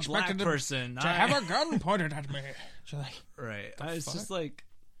I a black expected them person. to have a gun pointed at me. So like, Right. The It's fuck? just like,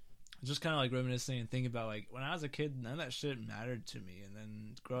 just kind of like reminiscing and thinking about like when I was a kid, none of that shit mattered to me. And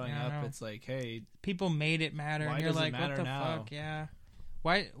then growing Yeah, I up, know. it's like, hey, people made it matter, Why and you're does it like, what matter the now? fuck? Yeah.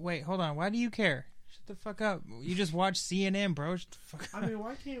 Why? Wait, hold on. Why do you care? Shut the fuck up. You just watch CNN, bro. Shut the fuck up. I mean,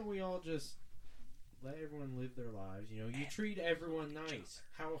 why can't we all just let everyone live their lives? You know, you treat everyone nice.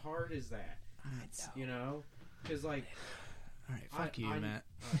 How hard is that? You know? Because, like... all right, fuck you, Matt.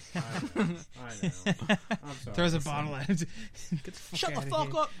 I know. I'm sorry. Throws a bottle at him. Get the fuck Shut the outta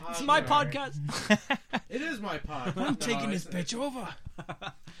fuck here. up. It's I'm my sorry. podcast. It is my pod. I'm No, taking this it's- bitch over.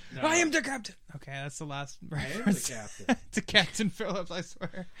 no. I am the captain. Okay, that's the last I am the reference captain. to Captain Phillips. I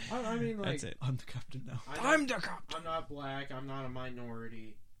swear. I mean, like... That's it. I'm the captain now. I'm the captain. I'm not black. I'm not a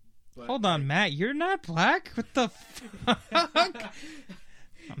minority. But Hold on, Matt. You're not black. What the fuck?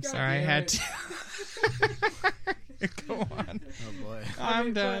 I'm God sorry. I damn had it. to. Go on. Oh boy. I I'm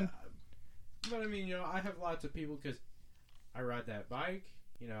mean, done. But I mean, you know, I have lots of people because I ride that bike.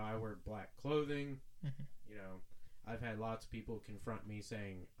 You know, I wear black clothing. Mhm. You know, I've had lots of people confront me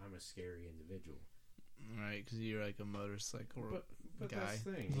saying I'm a scary individual. Right, because you're like a motorcycle But guy. that's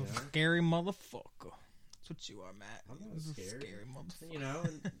the thing, you You know. scary motherfucker. That's what you are, Matt. I'm not You're a scary. scary motherfucker. You know,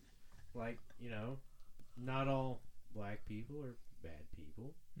 and like, you know, not all black people are bad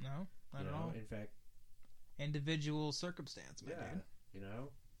people. No, not you at know, all. in fact, Individual circumstance, my yeah, dude. you know,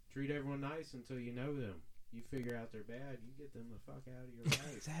 treat everyone nice until you know them. You figure out they're bad, you get them the fuck out of your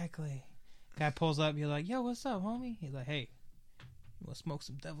life. Exactly. Guy pulls up, you're like, yo, what's up, homie? He's like, hey, you want to smoke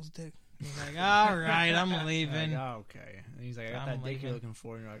some devil's dick? He's like, all right, I'm leaving. Like, oh, okay. And he's like, I got I'm that dick leaving. you're looking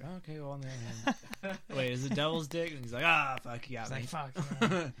for. And you're like, oh, okay, well, on the other hand. Wait, is it devil's dick? And he's like, fuck, you got He's me. like, fuck,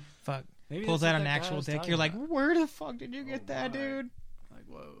 man. Fuck. Maybe Pulls that's out what an that guy actual was dick. talking You're like, about. where the fuck did you get Oh, that, my. dude? Like,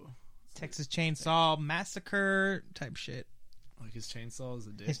 whoa. Texas Chainsaw Massacre type shit. Like his chainsaw is a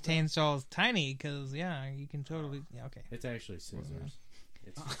dick. His chainsaw is tiny because, yeah, you can totally. Yeah, okay. It's actually scissors.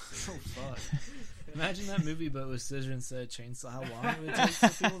 It's Oh, just scissors. fuck. Imagine that movie, but with scissors instead of chainsaw. How long it would take for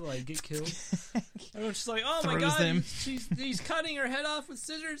people to like get killed? Everyone's just like, oh my Throws god, them. he's cutting her head off with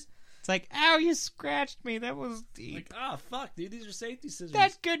scissors. It's like, ow, you scratched me. That was deep. Like, fuck, dude, these are safety scissors.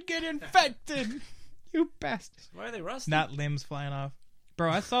 That could get infected. You bastard. Why are they rusty? Not limbs flying off.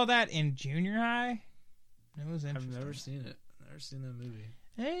 Bro, I saw that in junior high. It was I've interesting. never seen it. Never seen that movie.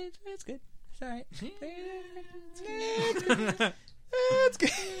 Hey, it's good. It's alright. It's It's good.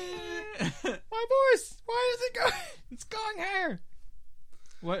 My voice. Why is it going? It's going higher.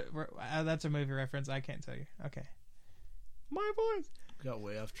 What? That's a movie reference. I can't tell you. Okay. My voice. Got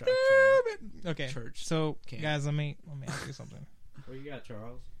way off track. Damn it. Okay. Church So, camp. guys, let me ask you something. What you got,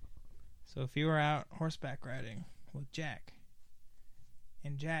 Charles? So, if you were out horseback riding with Jack,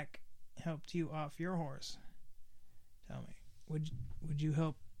 and Jack helped you off your horse, tell me, would you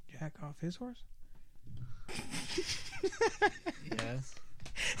help Jack off his horse? Yes.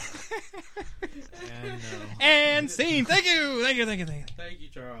 And no. And scene. Thank you. Thank you,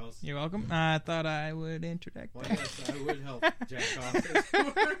 Charles. You're welcome. I thought I would interject Well, that. yes, I would help Jack off his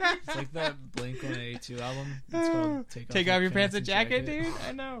It's like that Blink-182 album. It's called Take off your pants and jacket, dude.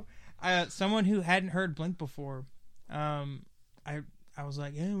 I know. Someone who hadn't heard Blink before, I was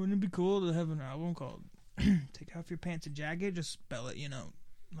like, yeah, wouldn't it be cool to have an album called Take Off Your Pants and Jacket? Just spell it,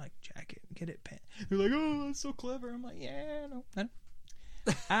 like jacket. Get it, pants. They're like, oh, that's so clever. I'm like, yeah, no.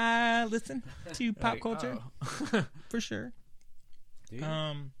 I listen to pop culture for sure. Dude.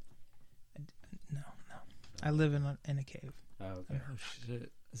 No. I live in a cave. Oh, okay. Oh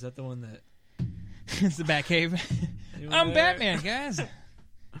shit! Is that the one that? It's the Bat Cave. Anyone I'm there? Batman, guys.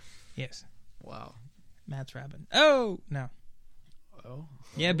 Yes. Wow. Matt's Robin. Oh, no. Oh.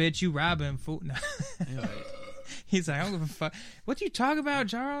 Yeah, bitch, you robbing fool. No. Anyway, He's like, I don't give a fuck. What you talk about,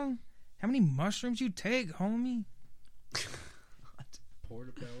 Charles? How many mushrooms you take, homie?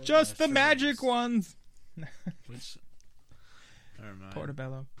 Portobello Just the mushrooms. magic ones. Which, never mind.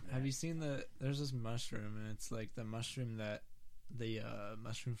 Portobello. Have you seen there's this mushroom, and it's like the mushroom that the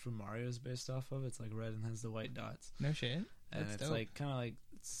mushroom from Mario is based off of. It's like red and has the white dots. No shit. And That's it's dope. like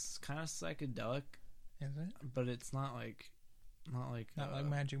it's kind of psychedelic, Is it? but it's not like Not like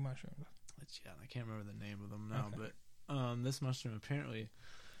magic mushrooms. yeah, I can't remember the name of them now, Okay. but this mushroom apparently,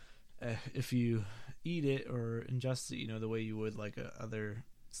 if you eat it or ingest it, the way you would like a other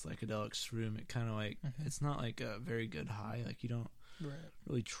psychedelic shroom, it kind of like it's not like a very good high. Like you don't Right.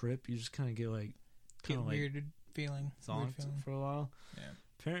 really trip. You just kind of get like Get kind of like weird feeling. Weird zonked feeling. for a while. Yeah.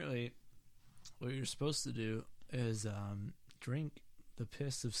 Apparently, what you're supposed to do is drink the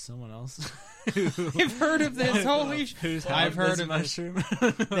piss of someone else. You've heard of this? Holy sh! Who's I've had heard this of this.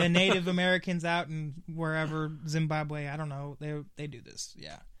 mushroom. The Native Americans out in wherever Zimbabwe, I don't know, they do this.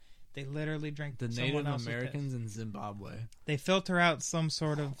 Yeah, they literally drink The someone Native else's Americans in Zimbabwe. piss. They filter out some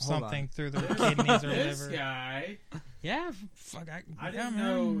sort of Hold something on. through their kidneys or This whatever. guy. Yeah, fuck. I yeah, didn't man.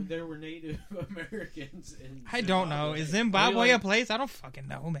 know there were Native Americans in I don't know. Is Zimbabwe Are you a like- place? I don't fucking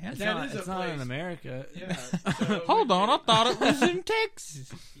know, man. It's That not, is a it's not in place. America. Yeah. So Hold on, I thought it was in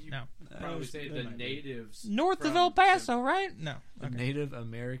Texas. You No. probably say That the might be. natives North of from El Paso, right? No. The Okay. Native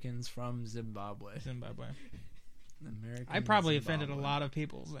Americans from Zimbabwe. Zimbabwe. American I probably Zimbabwe. offended a lot of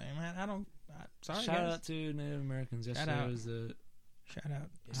people saying, man, I don't. Sorry, Shout guys. out to Native Americans. Shout Yesterday out. was a Shout out.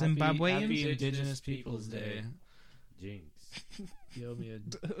 happy Zimbabweans? Indigenous Peoples Day. Jinx. You owe me a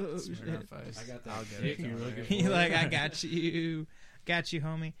Oh, Smirnoff Ice. I got that I'll get dick it. you're Don't looking worry. You're like, I got you,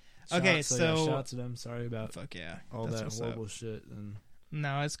 homie. Shout Okay, out- so yeah, shout out to them. Sorry about fuck yeah, all that's that what's horrible up. shit. And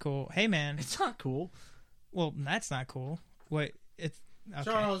No, it's cool. Hey man, it's not cool. well that's not cool. Wait, it's okay.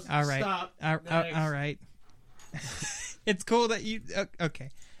 Charles, all right, stop. all Next. right. It's cool that you. Okay.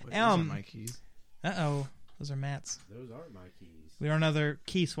 Wait, those are Um, my keys. Oh, those are Matt's. Those are my keys. We are another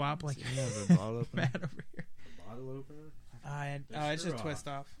key swap like You have a bottle opener? Matt over here. Bottle opener. It's just screw twist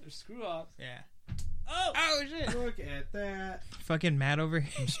off. There's screw offs. Yeah. Oh shit! Look at that. Fucking Matt over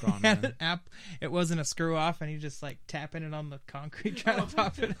here. I'm strong, had man. an app. It wasn't a screw off, and he just like tapping it on the concrete trying to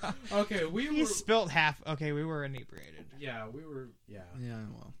pop it off. Okay, we He were. spilt half. Okay, we were inebriated. Yeah, we were. Yeah. Yeah,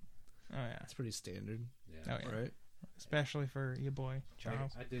 well, Oh yeah. that's pretty standard, Yeah. Oh yeah. right? Especially for your boy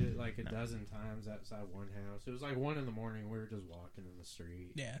Charles. I did it like a dozen times outside one house. It was like 1 a.m. We were just walking in the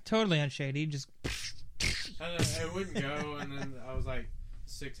street. Yeah, totally unshady. Just And then it wouldn't go, and then I was like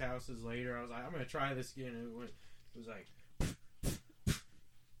 6 houses later, I was like, I'm gonna try this again. And it was like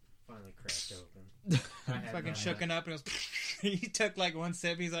finally cracked open. I had fucking my- shooken up, and it was. He took like one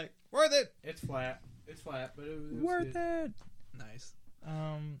sip. He's like, "Worth it, It's flat, but it was worth good. it." Nice.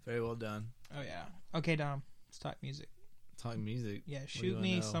 Very well done. Oh yeah. Okay, Dom. Let's talk music. Talking music. Yeah, What do you shoot wanna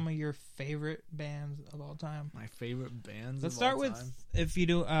me know? some of your favorite bands of all time. My favorite bands. Let's of start all with time. if you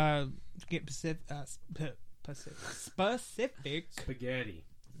do get specific. Spaghetti.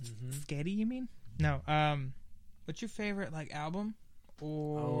 Mm-hmm. Sketty, you mean? No. What's your favorite like album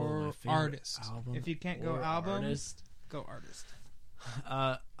or Oh, my favorite artist? album If you can't go or album, artist. go artist.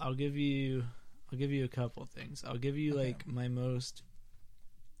 I'll give you a couple things. I'll give you Okay. like my most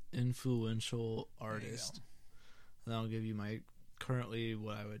influential There you artist. And I'll give you my currently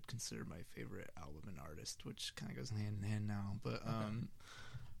what I would consider my favorite album and artist, which kind of goes hand in hand now. But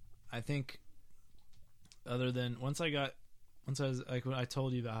I think other than once I was like when I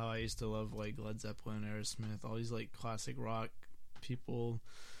told you about how I used to love like Led Zeppelin, Aerosmith, all these like classic rock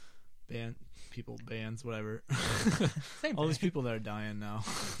bands, whatever. Same All these thing. people that are dying now,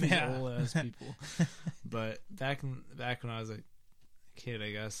 these Yeah. old ass people. But back when I was a kid,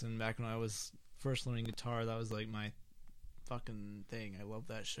 I guess, and back when I was first learning guitar, that was like my fucking thing. I love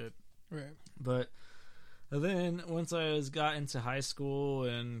that shit. Right. But then once I got into high school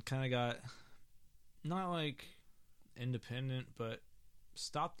and kind of got not like independent, but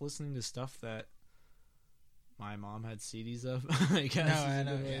stopped listening to stuff that my mom had CDs of. I guess No, I is a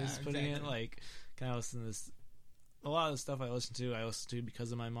know, good way yeah, of putting it. exactly. Like kind of listen to this. A lot of the stuff I listen to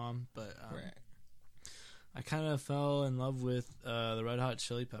because of my mom. But Right. I kind of fell in love with the Red Hot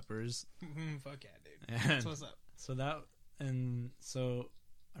Chili Peppers. Fuck yeah, dude. And That's what's up. so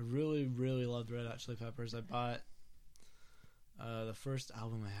I really, really loved Red Hot Chili Peppers. I bought the first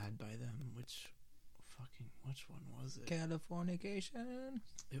album I had by them, which one was it? Californication.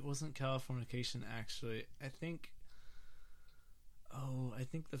 It wasn't Californication, actually. I think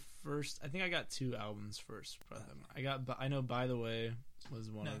I got 2 albums first from them. I know By the Way was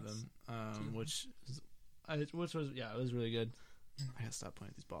one of Nice. them, which was it was really good. I gotta stop playing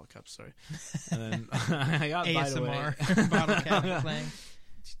with these bottle caps, sorry. And then I got By the Way. ASMR bottle cap playing.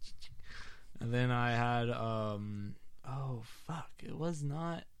 And then I had it was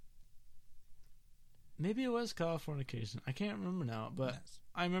not. Maybe it was Californication. I can't remember now, but Nice.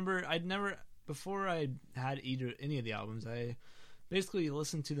 I remember before I had any of the albums, I basically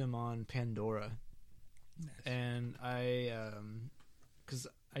listened to them on Pandora. Nice. And because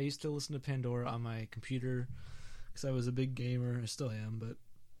I used to listen to Pandora on my computer because I was a big gamer. I still am, but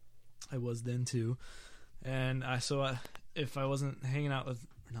I was then too. And if I wasn't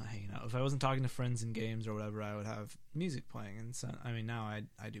if I wasn't talking to friends in games or whatever, I would have music playing. And so, I mean, now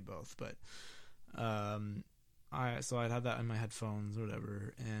I do both, but I'd have that in my headphones or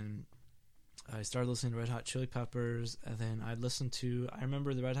whatever, and I started listening to Red Hot Chili Peppers, and then I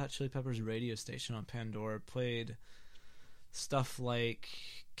remember the Red Hot Chili Peppers radio station on Pandora played stuff like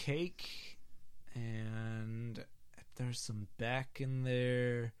Cake, and there's some Beck in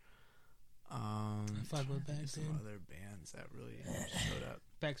there. I fuck with Beck, some dude. other bands that really showed up.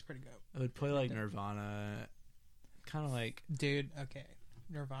 Beck's pretty good. I would play like Nirvana, kind of like Dude, okay.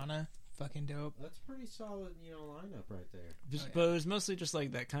 Nirvana, fucking dope. That's pretty solid, lineup right there. But it was mostly just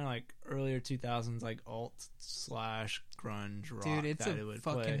like that kind of like earlier 2000s like alt/grunge rock. Dude, it's that a it would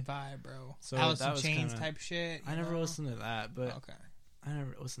fucking play. vibe, bro. So Alice that in was Chains kinda- type shit. I never listened to that, but Okay. I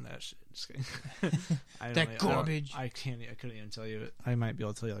never listened to that shit. Just kidding. That garbage. I couldn't even tell you. I might be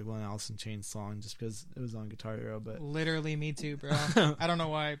able to tell you like one Alice in Chains song just because it was on Guitar Hero. But Literally me too, bro. I don't know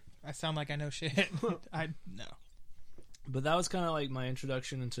why I sound like I know shit. No. But that was kind of like my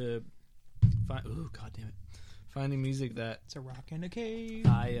introduction into God damn it, finding music that It's a rock in a cave.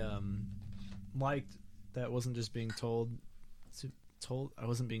 I liked, that wasn't just being told. I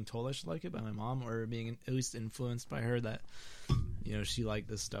wasn't being told I should like it by my mom, or being at least influenced by her that she liked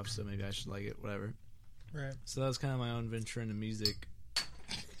this stuff, so maybe I should like it, whatever. Right. So that was kind of my own venture into music.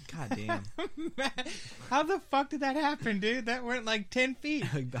 God damn. How the fuck did that happen, dude? That went like 10 feet.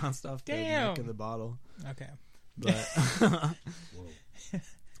 Like bounced off the Damn. neck of the bottle. Okay. But Whoa.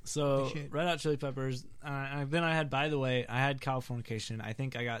 so Shit. Red Hot Chili Peppers. Then I had Californication. I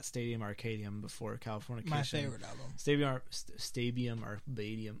think I got Stadium Arcadium before Californication. My favorite album. Stadium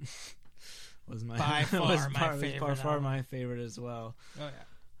Arcadium was my By far was my by favorite far album. my favorite as well. Oh,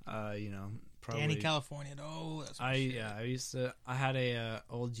 yeah. Probably Danny California. Oh, that's my shit. I had a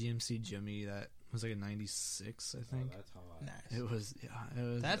old GMC Jimmy that was like a 96, I think. Oh, that's hot. Nice. It was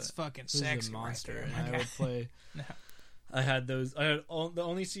That's fucking it was sexy. a monster. Right And there. I would play. No. I had those. The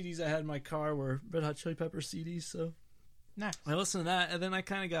only CDs I had in my car were Red Hot Chili Pepper CDs. So Nice. I listened to that, and then I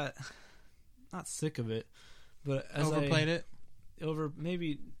kind of got not sick of it, but as Overplayed it.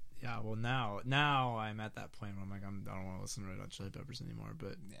 maybe. Yeah, well now I'm at that point where I'm like I don't want to listen to Red Hot Chili Peppers anymore.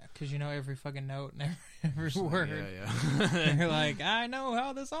 But Yeah, because you know every fucking note and every just like, word. yeah. You're like, I know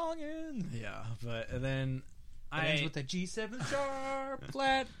how the song ends. Yeah, but and then It ends with a G7 sharp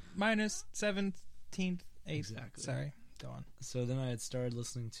flat minus 17th, 8th. Exactly. Sorry, go on. So then I had started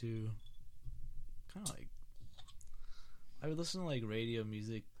listening to kind of like I would listen to like radio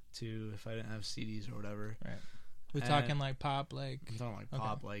music too if I didn't have CDs or whatever. Right. We're And- talking like pop, like I'm talking like Okay.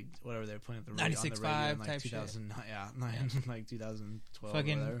 pop, like whatever they're playing at the radio, on the 96.5 radio in like type 2000, like 2012 or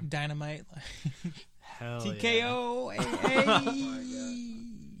fucking whatever. Dynamite, Hell yeah. TKO.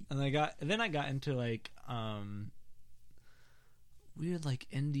 And then I got into like weird like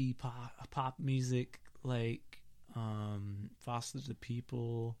indie pop music, like Foster the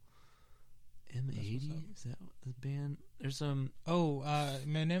People, M80. Is that the band? There's some.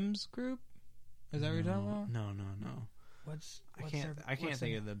 Eminem's group. Is that what you're talking about? No. What's I can't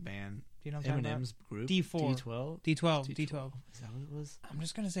think of the band. Do you know what I'm talking about? Eminem's group. D4. D12. D12. D12. Is that what it was? I'm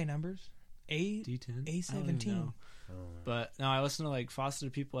just gonna say numbers. D10. A17. I don't even know. I don't know. But no, I listen to like Foster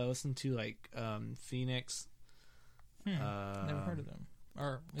the People. I listen to like Phoenix. Never heard of them.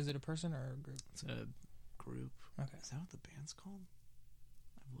 Or is it a person or a group? It's a group. Okay. Is that what the band's called?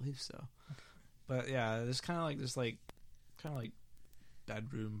 I believe so. Okay. But yeah, there's kind of like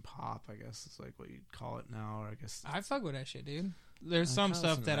bedroom pop, I guess is like what you'd call it now, or I guess. I fuck with that shit, dude. There's I some kinda stuff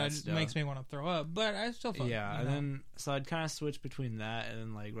listen to that stuff. makes me want to throw up, but I still fuck. Yeah, you and know? then so I'd kind of switch between that and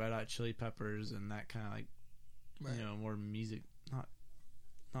then like Red Hot Chili Peppers and that kind of like Right. more music, not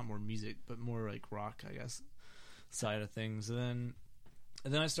more music, but more like rock, I guess, side of things. And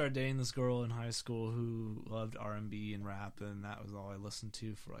then I started dating this girl in high school who loved R&B and rap, and that was all I listened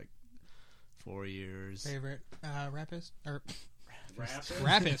to for like 4 years. Favorite rapist or Rapist?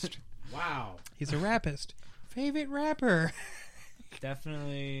 rapist. Wow. He's a rapist. Favorite rapper.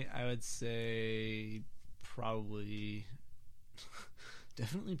 Definitely, I would say probably.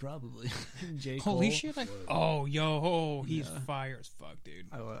 Definitely, probably. J. Cole. Holy shit! Like, he's Yeah. fire as fuck, dude.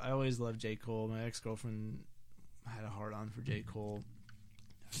 I always loved J. Cole. My ex-girlfriend had a hard-on for J. Cole.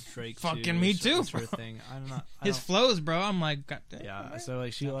 Drake. Fucking me too, It's her bro. thing. I'm not. His flows, bro. I'm like, God damn. Yeah. man. So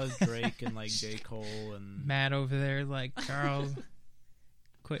like, she loves Drake and like J. Cole and. Matt over there, like, Charles,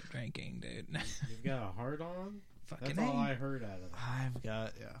 quit drinking, dude. You've got a heart on? Fucking That's all A. I heard out of that. I've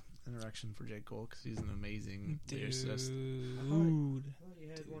got an erection for J. Cole because he's an amazing lyricist. Dude. I thought you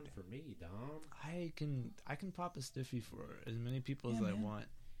had one for me, Dom. I can pop a stiffy for as many people as Yeah, I man. want.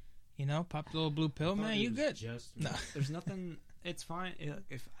 You know, pop the little blue pill, I thought man. it You was good? Just No. There's nothing. It's fine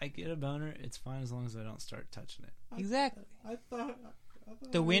if I get a boner. It's fine as long as I don't start touching it. Exactly. I thought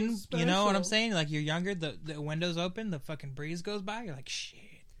The it wind, was you know what I'm special. saying? Like, you're younger, the window's open, the fucking breeze goes by. You're like, shit,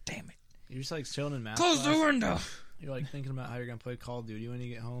 damn it. You're just like chilling in math Close the class. window. You're like thinking about how you're gonna play Call of Duty when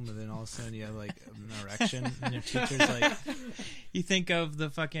you get home, and then all of a sudden you have like an erection, and your teacher's like, You think of the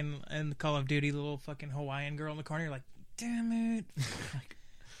fucking, in the Call of Duty, little fucking Hawaiian girl in the corner. You're like, damn it.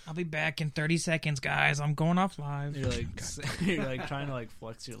 I'll be back in 30 seconds, guys. I'm going off live. you're like, you're like trying to like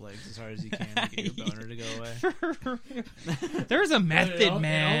flex your legs as hard as you can to get your boner to go away. There's a method, It only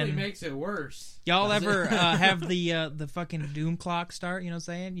man. makes it worse. Y'all Does ever it? have the fucking doom clock start? You know what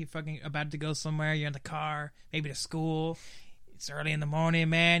I'm saying? You fucking about to go somewhere. You're in the car, maybe to school. It's early in the morning,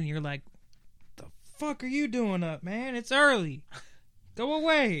 man. You're like, the fuck are you doing up, man? It's early. Go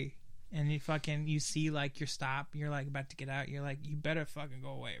away. And you see like your stop. You're like about to get out. You're like, you better fucking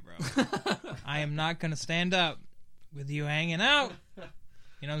go away, bro. I am not gonna stand up with you hanging out.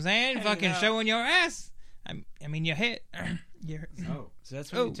 You know what I'm saying? Hanging Fucking out. showing your ass. I mean, you hit. You're, Oh, So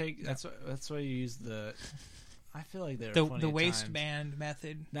that's when Oh. you take. That's why you use the. I feel like there are the plenty of waistband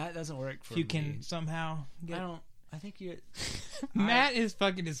method. That doesn't work for If you me. can somehow I get. don't. I think you. Matt is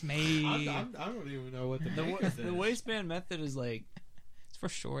fucking dismayed. I don't even know what The waistband method is like. It's for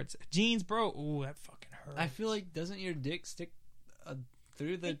shorts, jeans, bro. Ooh, that fucking hurts. I feel like doesn't your dick stick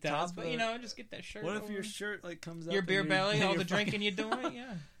through the it top? does, of but the- you know, just get that shirt. What if over. your shirt like comes up? your and beer belly, all your the drinking fucking- you're doing?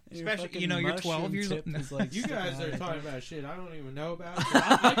 Yeah, your especially fucking you know you're 12 mushroom years old. tip is, like, You sticking guys out are of talking it. about shit I don't even know about.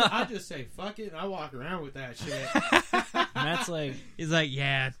 I just say fuck it and I walk around with that shit. And that's like. He's like,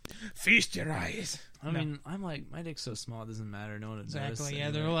 yeah, feast your eyes. I No. mean, I'm like, my dick's so small, it doesn't matter. No one would notice. Exactly. Yeah,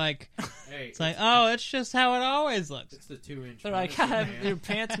 anyway. they're like, Hey, it's like, oh, it's just how it always looks. it's the 2-inch. They're like, man. your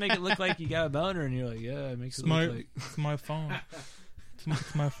pants make it look like you got a boner, and you're like, yeah, it makes it my- look like. It's my phone.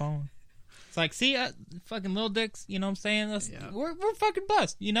 It's my phone. It's like, see, fucking little dicks. You know what I'm saying? Yeah. We're fucking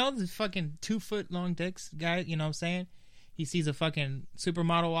bust. You know, the fucking 2-foot long dicks, guy. You know what I'm saying? He sees a fucking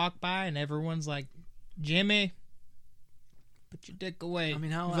supermodel walk by, and everyone's like, Jimmy, put your dick away. I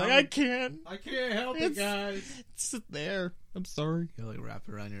mean, how? He's like, I can't. I can't help it, It's- guys. Sit there. I'm sorry. You like wrap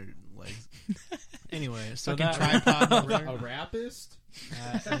it around your legs. Anyway, so Fucking that tripod. A rapist?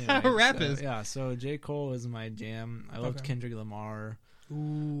 anyway, A rapist. So, yeah, so J. Cole is my jam. I loved Okay. Kendrick Lamar.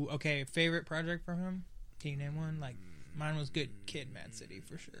 Ooh, okay. Favorite project from him? Can you name one? Like, mine was Good Kid, Mad City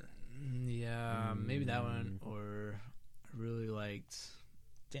for sure. Yeah, maybe that one. Or I really liked.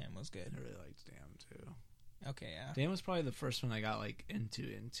 Damn was good. I really liked Damn too. Okay, yeah. Damn was probably the first one I got like into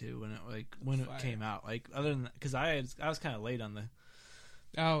when it Fire. came out. Like other than because I was kind of late on the.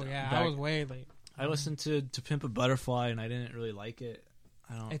 Oh yeah, I Back- was way late. I listened to Pimp a Butterfly and I didn't really like it.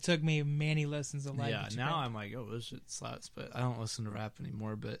 I don't. It took me many lessons of life. Yeah, now I'm like, oh, this shit slaps, but I don't listen to rap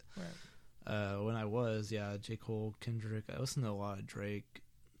anymore. But when I was, J. Cole, Kendrick, I listened to a lot of Drake.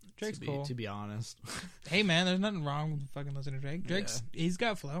 Drake's to be, cool. To be honest, Hey man, there's nothing wrong with fucking listening to Drake. Drake's he's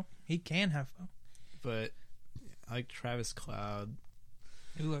got flow. He can have flow. but I like Travis Cloud.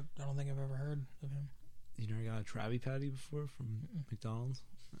 Ooh, I don't think I've ever heard of him. You never got a Travi Patty before from McDonald's?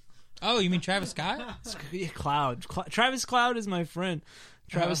 Oh, you mean Travis Scott? Yeah, Cloud. Travis Cloud is my friend.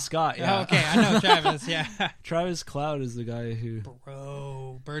 Travis Scott. Yeah. Oh, okay, I know Travis. Yeah. Travis Cloud is the guy who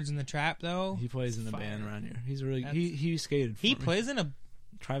Bro, Birds in the Trap though. he plays in the Fire. band around here. He's really That's- he skated. For He me. plays in a.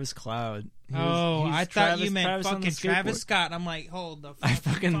 Travis Cloud. He's I thought Travis- you meant Travis on the fucking Travis skateboard. Scott. I'm like, hold the I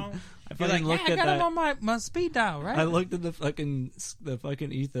fucking fucking phone. I You're fucking like, looked yeah, I at got that. him on my speed dial, right? I looked at the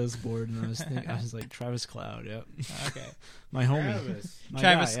fucking ethos board and I was like Travis Cloud. Yep. Okay. My homie. Travis. My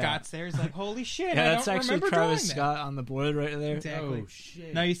Travis guy, Scott's there. He's like, holy shit! Yeah, I that's don't actually remember Travis doing that. Scott on the board right there. Exactly. Oh,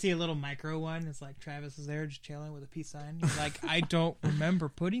 shit. No, you see a little micro one. It's like Travis is there just chilling with a peace sign. He's like, I don't remember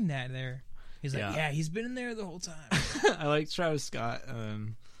putting that there. He's like, Yeah. yeah, he's been in there the whole time. I like Travis Scott.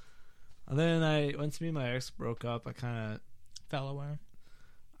 And then once me and my ex broke up, I kind Fell away.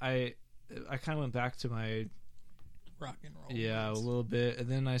 of went back to my Rock and roll. a little bit, and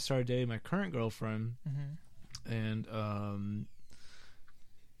then I started dating my current girlfriend, Mm-hmm. and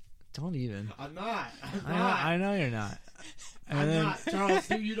don't even. I'm not. I know you're not. And I'm then not. Charles,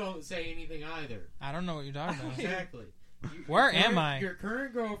 you don't say anything either. I don't know what you're talking about. Exactly. Where am I? Your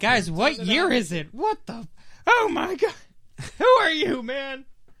current girlfriend. Guys, what says year I- is it? What the? Oh my god! Who are you, man?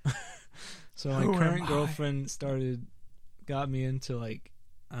 So my Who current am I? girlfriend got me into like,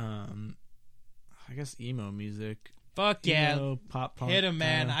 I guess emo music. Fuck yeah. Emo, pop punk. Hit him,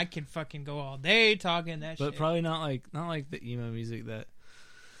 man. kinda. I can fucking go all day talking that shit. But probably not like the emo music that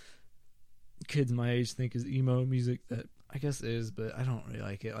kids my age think is emo music. That I guess is, but I don't really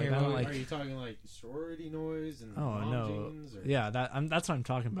like it. Like Here, I don't what- like. Are you talking like sorority noise and Oh mom no, jeans? Or... yeah, that's what I'm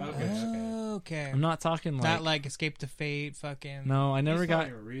talking about. Okay. Okay. I'm not talking like. Not like Escape to Fate, fucking. No, I He's never got.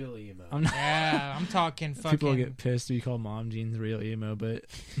 talking real emo. I'm not. Yeah, I'm talking fucking. People get pissed if you call mom jeans real emo, but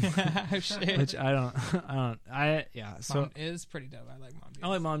Shit. which I don't. Yeah. So Mom is pretty dope. I like Mom Jeans. I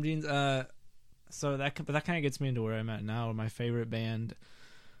like mom jeans. So that kind of gets me into where I'm at now. My favorite band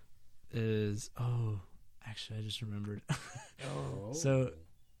is actually I just remembered. Oh. So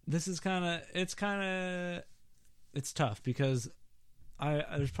this is it's tough because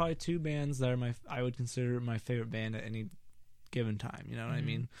there's probably two bands that are I would consider my favorite band at any given time. You know what I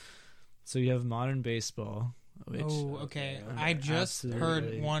mean? So you have Modern Baseball, which okay. okay. I just Absolutely.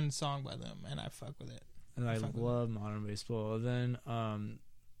 heard one song by them, and I fuck with it. and I fuck with love Modern Baseball. And then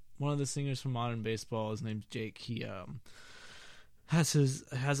one of the singers from Modern Baseball, his name's Jake. He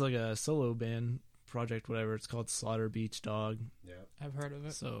has like a solo band project, whatever it's called, Slaughter Beach Dog. Yeah. I've heard of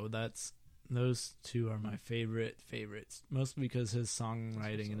it. So those two are my favorites, mostly because his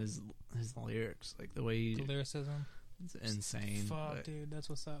songwriting and his lyrics, like the way The lyricism. it's insane. Fuck, but- dude, that's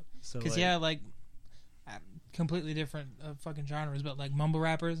what's up. So Because like completely different fucking genres, but like mumble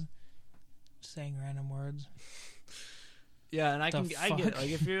rappers saying random words. yeah, and I The get fuck? it. Like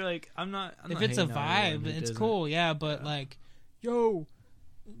if you're like, I'm not If it's a hating on anyone vibe, who it's doesn't. cool. Yeah, but Yeah. like, yo,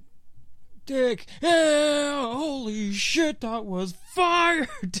 dick, yeah, holy shit, that was fire,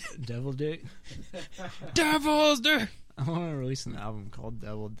 Devil Dick. devil's dick. I want to release an album called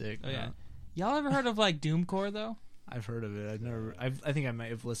Devil Dick. Oh yeah, y'all ever heard of like doomcore though? I've heard of it. I've never. I think I might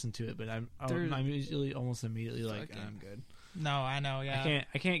have listened to it, but I'm usually almost immediately like, Fucking- I'm good. No, I know. Yeah,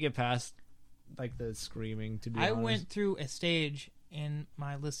 I can't get past like the screaming. To be I honest, went through a stage in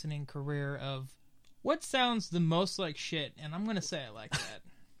my listening career of what sounds the most like shit, and I'm gonna say it like that.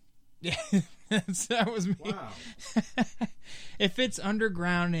 Yeah, that was me. Wow. If it's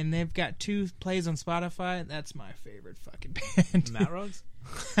underground and they've got 2 plays on Spotify, that's my favorite fucking band. Matt Ruggs.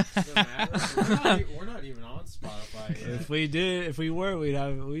 Doesn't matter. We're not even on Spotify yet. If we were, we'd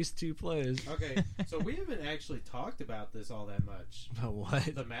have at least 2 plays. Okay, so we haven't actually talked about this all that much. But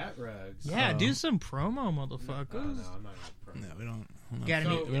what? The Matt Ruggs. Yeah, Oh. do some promo, No, motherfuckers. I'm not gonna No, we don't. Gotta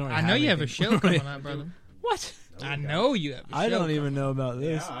So- be- we don't I know you have a anything. show coming up, brother. What? No, I we know you have a show. I don't coming even know about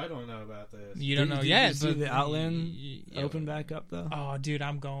this. Yeah, I don't know about this. You don't Did- know did yet. you see but the Outland yeah. Open back up though. Oh, dude,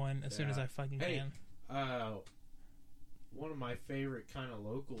 I'm going as soon as Yeah. I fucking Hey. can. One of my favorite kind of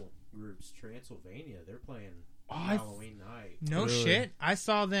local groups, Transylvania. They're playing Oh, I f- Halloween night. No Really? shit. I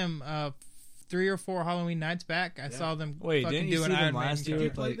saw them 3 or 4 Halloween nights back. I Yeah. saw them. Wait, fucking didn't you do an see them Iron Maiden last year? cover.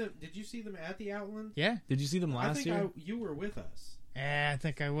 Did you, Like- play them, did you see them at the Outland? Yeah, Did you see them I last think year? you were with us. I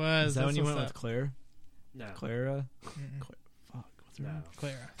think I was. Is that when That's you what's went with up. Claire? No. Clara? Mm-mm. Fuck. What's her No. name?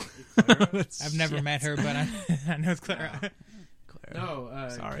 Clara. Clara? I've never Shit. met her, but I know it's Clara. Clara. No,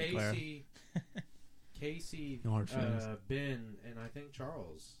 Sorry, Claire. Casey, No hard feelings. Ben, and I think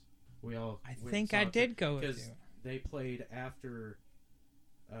Charles. We all. I went and think saw I it did go with because you. they played after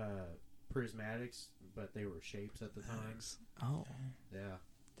Prismatics, but they were Shapes at the time. Oh. Yeah,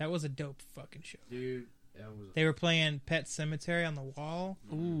 That was a dope fucking show. dude, that was. They were playing Pet Cemetery on the wall.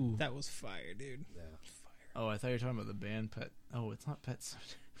 Ooh. That was fire, dude. Yeah. Oh, I thought you were talking about the band Pet. Oh, it's not Pet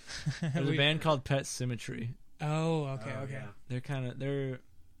Cemetery. Fire. There's a band called Pet Symmetry. Oh, okay, Oh, okay. yeah. They're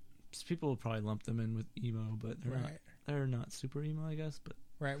people will probably lump them in with emo, but Right, they're not super emo, I guess. But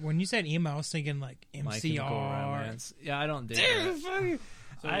right. When you said emo, I was thinking like My Chemical MCR. Romance. Yeah, I don't dig Dude, that. fuck you.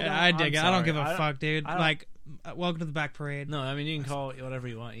 So I dig it. I don't sorry. give a I don't- fuck, dude. I don't- Like, welcome to the back parade. No, I mean you can call it whatever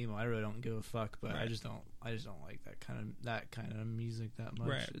you want emo. I really don't give a fuck, but I Right. just don't like that kind of music that much.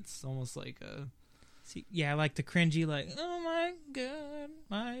 Right. It's almost like a See, yeah, like the cringy, like, oh my god,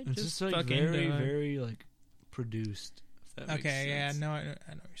 I it's just just like fucking very died. very like produced. If that makes Okay, yeah, sense. no, I know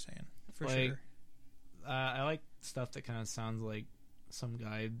what you're saying for Like, sure. I like stuff that kind of sounds like some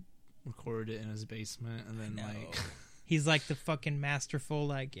guy recorded it in his basement and then No. like. He's like the fucking masterful,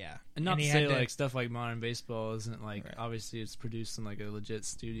 like, yeah. And not he to had say like stuff like Modern Baseball isn't like Right. obviously it's produced in like a legit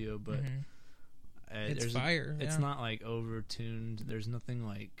studio, but Mhm. there's It's fire. it's yeah. not like over tuned. There's nothing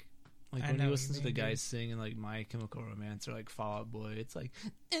like I when know you what listen you to the mean, guys singing like My Chemical Romance or like Fall Out Boy. It's like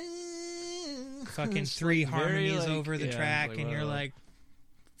fucking it's, 3 like, very, harmonies like- over the yeah, track, like, and you're wow. like,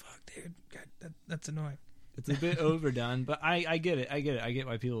 fuck, dude, God, that's annoying. It's a bit overdone, but I get it. I get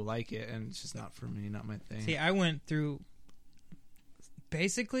why people like it, and it's just not for me, not my thing. See, I went through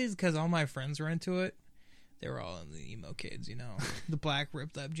basically it's because all my friends were into it. They were all in the emo kids, you know, the black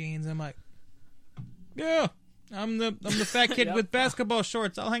ripped up jeans. I'm like, yeah, I'm the fat kid with basketball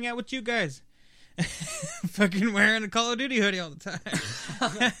shorts. I'll hang out with you guys. Fucking wearing a Call of Duty hoodie all the time.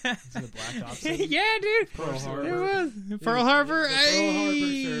 The Black Ops hoodie? Yeah, dude. Pearl Harbor. It was Pearl Harbor. The Pearl Harbor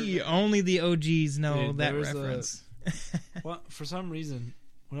Ay, shirt. only the OGs know Dude, that there was reference. Well, for some reason,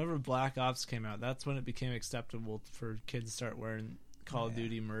 whenever Black Ops came out, that's when it became acceptable for kids to start wearing Call of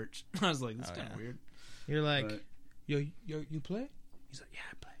Duty merch. I was like, that's kind of weird. You're like, But- yo, you play? He's like, yeah,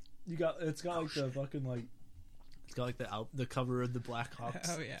 I play. It's got like the fucking like. It's got like the cover of the Black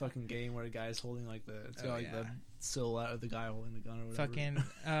Ops fucking game where the guy's holding like the. It's got the silhouette of the guy holding the gun or whatever. Fucking.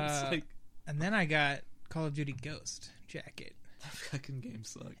 It's like And then I got Call of Duty Ghost jacket. that fucking game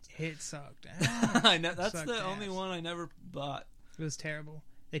sucked. It sucked. I know that's Sucked the only ass. one I never bought. It was terrible.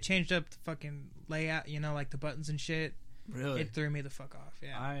 They changed up the fucking layout, you know, like the buttons and shit. Really? It threw me the fuck off.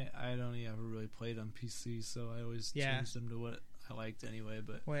 Yeah. I don't ever really played on PC, so I always changed them to what I liked anyway.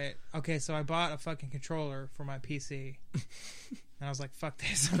 But Wait. Okay, so I bought a fucking controller for my PC, and I was like, "Fuck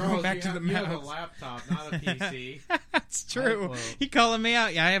this! I'm Charles, going back to the you have a mouse." laptop, not a PC. That's true. well- He calling me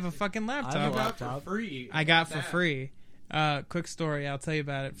out. Yeah, I have a fucking I have laptop. a You got laptop. for free. I got for That. free. Quick story. I'll tell you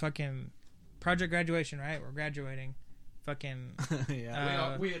about it. Fucking project graduation. Right, we're graduating. Fucking.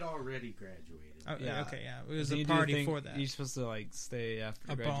 yeah. We had already graduated. Yeah. Okay. Yeah. It was So a you do party think for that. You're supposed to like stay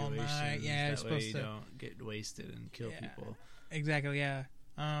after Up all graduation. night, yeah, you're that way supposed you to- don't get wasted and kill Yeah. people. Exactly. Yeah.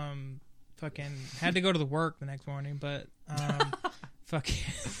 Fucking had to go to the work the next morning, but fucking.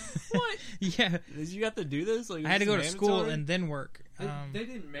 What? Yeah. Did you have to do this? Like, I had to is go this to school mandatory? and then work. They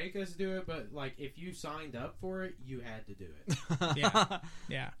didn't make us do it, but like if you signed up for it, you had to do it. Yeah.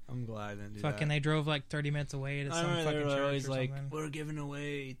 Yeah. I'm glad I didn't do Fucking, that. they drove like 30 minutes away to I some remember fucking they were church always or like, something. we're giving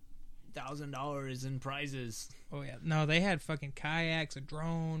away $1,000 in prizes. Oh yeah, no, they had fucking kayaks, a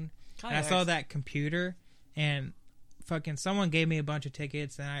drone. And I Kayaks. saw that computer, and fucking someone gave me a bunch of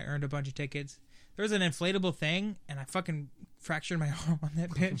tickets, and I earned a bunch of tickets. There was an inflatable thing, and I fucking fractured my arm on that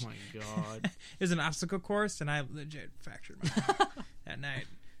bitch. Oh my god. It was an obstacle course, and I legit fractured my arm that night.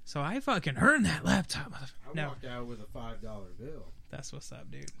 So I fucking earned that laptop. I No, walked out with a $5 bill. that's what's up,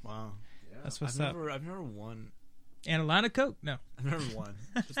 dude. Wow. Yeah. That's what's up. I've never won. And a line of coke? No. I've never won.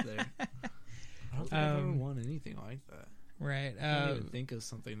 Just there. I don't think I've ever won anything like that. Right. I can't even think of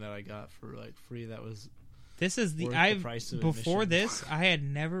something that I got for like free that was This is the worth the I've price of before admission. this I had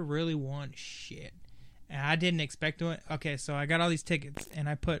never really won shit, and I didn't expect to win. Okay, so I got all these tickets, and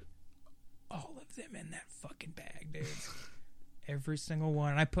I put all of them in that fucking bag, dude. Every single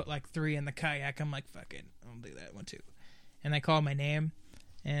one. I put like 3 in the kayak. I'm like, fuck it, I'll do that one too. And they called my name,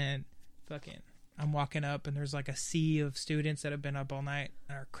 and fucking, I'm walking up, and there's like a sea of students that have been up all night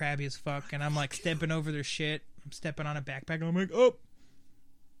and are crabby as fuck, and I'm like stepping over their shit. I'm stepping on a backpack, and I'm like, oh.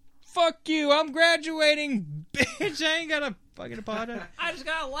 Fuck you, I'm graduating, bitch. I ain't gotta fucking apologize. I just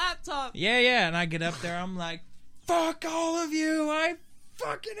got a laptop. Yeah, and I get up there, I'm like, fuck all of you, I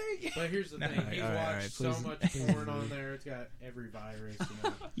fucking hate you. But here's the No. thing: he's All right, watched so please- much please porn do. on there. It's got every virus. You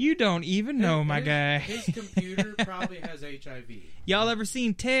know. You don't even know, my His- guy. His computer probably has HIV. Y'all ever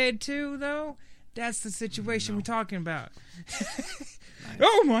seen Ted too, though? That's the situation we're talking about.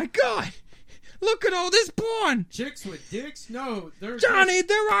 Oh my god! Look at all this porn! Chicks with dicks? No, there's Johnny,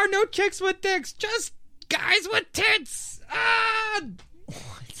 there are no chicks with dicks, just guys with tits! Ah!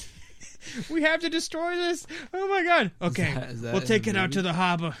 What? We have to destroy this? Oh my god. Okay, Is that we'll in take the it out to movie? the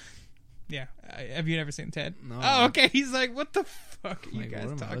harbor. Yeah. Have you never seen Ted? No. Oh, okay. He's like, what the fuck are you Like, guys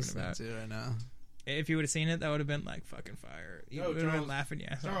what am I talking listening about? to right now? If you would have seen it, that would have been like fucking fire. You No, would have been Charles- laughing,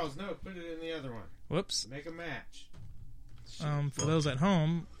 yeah. Charles, no, put it in the other one. Whoops. Make a match. For those at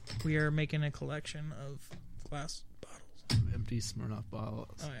home, we are making a collection of glass bottles. Empty Smirnoff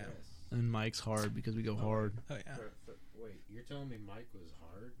bottles. Oh yeah. Yes. And Mike's hard because we go hard. Oh yeah. Wait, you're telling me Mike was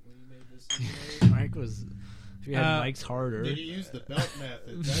hard when you made this? Today? Mike was. If you had Mike's harder. Did he use the belt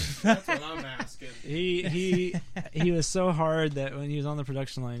method? That's what I'm asking. He was so hard that when he was on the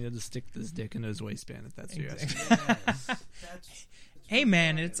production line, he had to stick his dick into his waistband. If that's what you're asking. Yes. That's Hey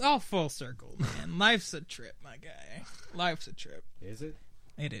man, it's all full circle, man. Life's a trip, my guy. Life's a trip. Is it?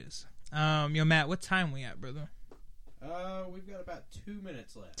 It is. Yo, Matt, what time we at, brother? We've got about 2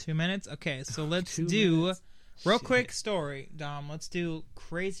 minutes left. 2 minutes? Okay, so let's 2 do minutes? real Shit. quick story, Dom. Let's do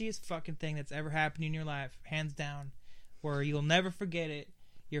craziest fucking thing that's ever happened in your life, hands down, where you'll never forget it.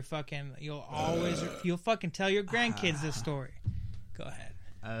 You'll fucking tell your grandkids this story. Go ahead.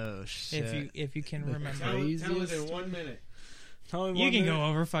 Oh shit! If you can The remember. Tell it in Craziest- 1 minute. Tell me You one can minute. go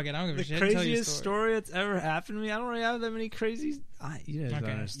over. Fuck it. I don't give a The shit. Tell your craziest story. story that's ever happened to me. I don't really have that many crazy. You guys Okay. don't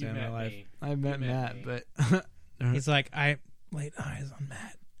understand You my met life. me. I met You met Matt, me. but He's like, laid eyes on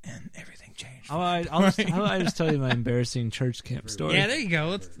Matt, and everything changed. How about I just tell you my embarrassing church camp story? Yeah, there you go.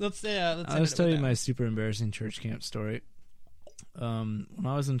 Let's I'll just tell you my super embarrassing church camp story. When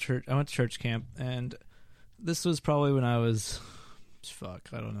I was in church, I went to church camp, and this was probably when I was, I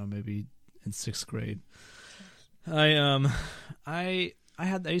don't know, maybe in 6th grade. I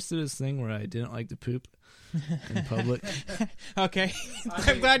used to do this thing where I didn't like to poop in public. Okay,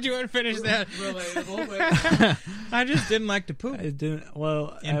 I'm glad you wouldn't finish that. Relatable, but I just didn't like to poop I didn't.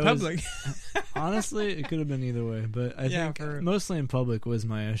 Well, in public. Honestly, it could have been either way, but I think mostly in public was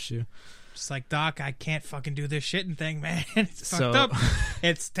my issue. Just like, Doc, I can't fucking do this shitting thing, man. It's fucked So- up.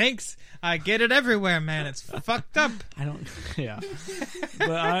 It stinks. I get it everywhere, man. It's fucked up. I don't. Yeah, but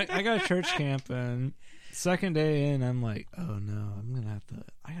I got a church camp, and second day in, I'm like, oh no, I'm gonna have to.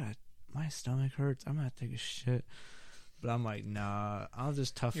 My stomach hurts. I'm gonna have to take a shit. But I'm like, nah, I'll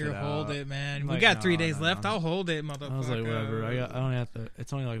just tough it out. Hold it, man. I'm We like, got no, 3 days no, left. no. I'll hold it, motherfucker. I was like, whatever. I only have to.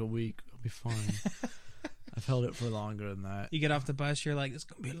 It's only like a week. I'll be fine. I've held it for longer than that. You get off the bus, you're like, it's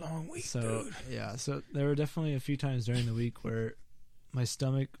gonna be a long week, So dude. yeah, so there were definitely a few times during the week where my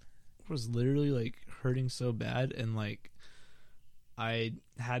stomach was literally like hurting so bad, and like I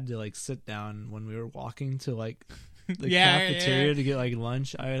had to like sit down when we were walking to like the cafeteria to get like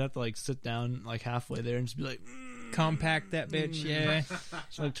lunch. I would have to like sit down like halfway there and just be like, Compact that bitch, yeah.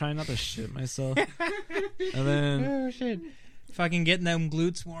 just, like trying not to shit myself. And then Oh shit. Fucking getting them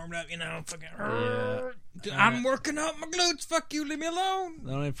glutes warmed up, you know. Fucking. Yeah. I'm working out my glutes. Fuck you, leave me alone.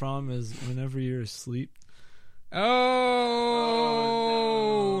 the only problem is whenever you're asleep,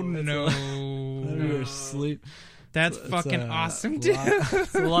 Oh no! whenever you're asleep, That's it's fucking a awesome, dude.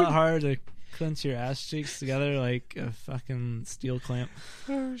 It's a lot harder to clench your ass cheeks together like a fucking steel clamp.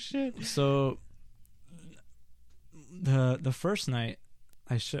 Oh shit! So the first night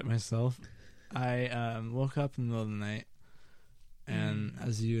I shit myself, I woke up in the middle of the night, and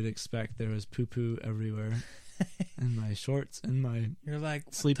as you would expect, there was poo poo everywhere in my shorts, in my You're like,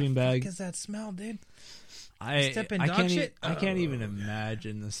 sleeping what the bag. fuck is that smell, dude? I step in I dog can't shit? I can't even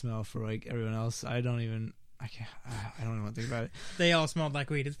imagine the smell for like everyone else. I don't even want to think about it. They all smelled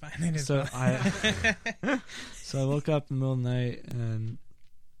like weed. It's fine. They didn't So smell. So I woke up in the middle of the night and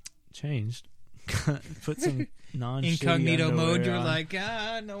changed. Put some Incognito mode. You're on. like,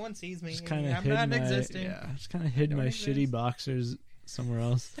 no one sees me. Just kind of I'm not existing. Yeah, just kind of hid Don't my exist. shitty boxers somewhere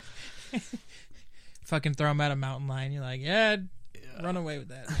else. Fucking throw them at a mountain lion. You're like, run away with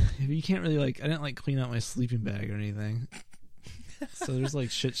that. You can't really like. I didn't like clean out my sleeping bag or anything. So there's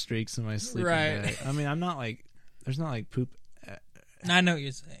like shit streaks in my sleeping Right. bag. I mean, I'm not like. There's not like poop. I know what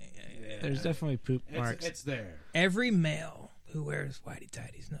you're saying. Yeah. There's definitely poop marks. It's there. Every male who wears whitey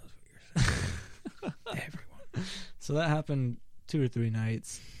tighties knows what you're saying. Everyone. So that happened 2 or 3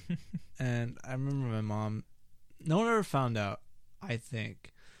 nights, and I remember my mom. No one ever found out. I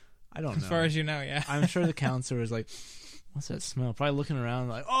think. I don't know. As far as you know, yeah. I'm sure the counselor was like, "What's that smell?" Probably looking around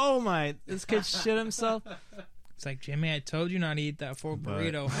like, "Oh my, this kid shit himself." It's like, Jimmy, I told you not to eat that full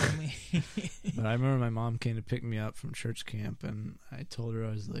burrito, homie. But I remember my mom came to pick me up from church camp, and I told her, I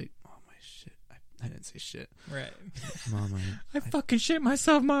was like, "Oh my shit." I didn't say shit. Right. Mom, I fucking shit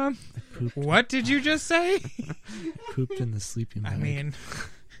myself, Mom. I pooped. What did you just say? Pooped in the sleeping bag. I mean,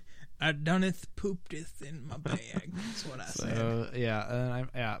 I doneth poopedeth in my bag. That's what I said. So yeah,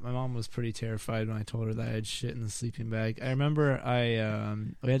 and my mom was pretty terrified when I told her that I had shit in the sleeping bag. I remember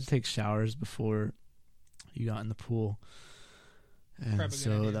we had to take showers before you got in the pool, and Probably a good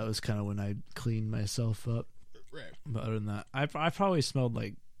so idea. that was kind of when I cleaned myself up. Right. But other than that, I probably smelled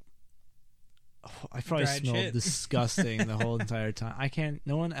like. I probably Dried smelled shit. disgusting the whole entire time.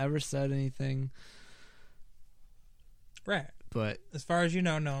 No one ever said anything, Right. but As far as you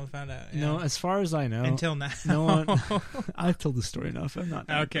know, no one found out. no, as far as I know, Until now. no one. I've told the story enough. I'm not.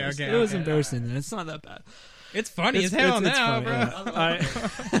 that Okay, embarrassed. okay, It was okay. embarrassing, and it's not that bad. It's funny It's- as hell it's now, funny,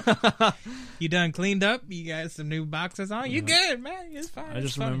 bro. yeah. You done cleaned up? You got some new boxes on? You Yeah. good, man. It's fine. I just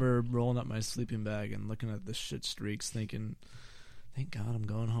It's funny. remember rolling up my sleeping bag and looking at the shit streaks, thinking, "Thank God I'm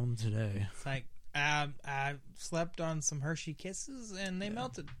going home today." It's like, I slept on some Hershey Kisses and they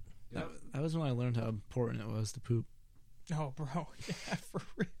melted. That was when I learned how important it was to poop. Oh, bro. Yeah, for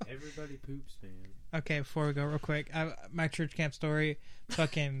real. Everybody poops, man. Okay, before we go real quick, my church camp story,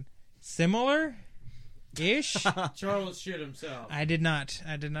 fucking similar-ish. Charles shit himself. I did not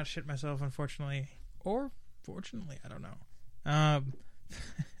shit myself, unfortunately. Or fortunately, I don't know.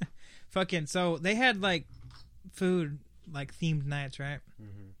 Fucking, so they had, like, food, like, themed nights, right?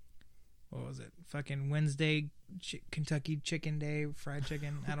 Mm-hmm. What was it? Fucking Wednesday, Kentucky Chicken Day, fried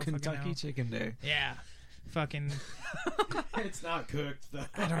chicken. I don't fucking know. Kentucky Chicken Day. Yeah. fucking, It's not cooked though.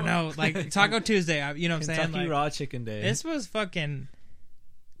 I don't know, like Taco Tuesday. You know what I'm saying? Kentucky Like, Raw Chicken Day. this was fucking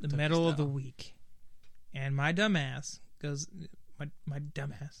the Kentucky middle of the style. week, and my dumbass goes, my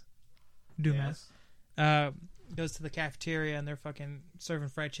dumbass, Yes. goes to the cafeteria and they're fucking serving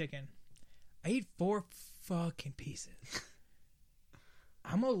fried chicken. I eat 4 fucking pieces.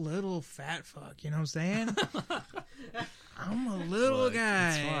 I'm a little fat fuck, you know what I'm saying? I'm a little Look,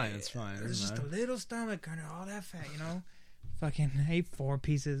 guy. It's fine. It There's doesn't just a matter. little stomach under all that fat, you know? Fucking ate 4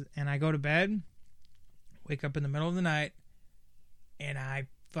 pieces and I go to bed, wake up in the middle of the night, and I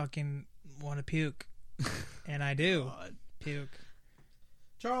fucking want to puke. And I do. God. Puke.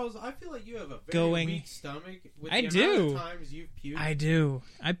 Charles, I feel like you have a very Going- weak stomach. With I the do. amount of times you've puked. I do.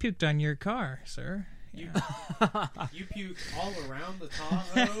 I puked on your car, sir. You, Yeah. you puked all around the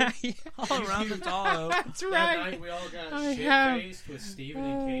Tahoe. All around the Tahoe. That's That right. night we all got I shit-faced with Steven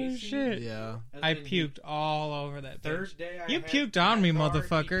and Oh, Casey. shit. Yeah. And I then puked all over that Third bitch. day I You had puked on me, that guard,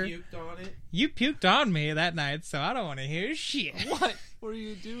 motherfucker. He puked on it. You puked on me that night, so I don't want to hear shit. What? What are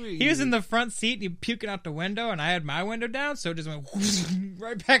you doing? He was in the front seat, and he puking out the window, and I had my window down, so it just went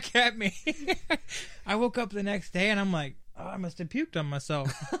right back at me. I woke up the next day, and I'm like, oh, I must have puked on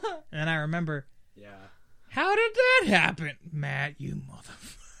myself. And I remember, Yeah. how did that happen? Matt, you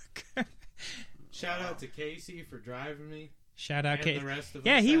motherfucker. Shout out to Casey for driving me. Shout out, And Kate. the rest of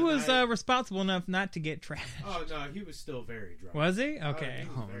Yeah, us he that was night. responsible enough not to get trashed. Oh no, he was still very drunk. Was he? Okay. he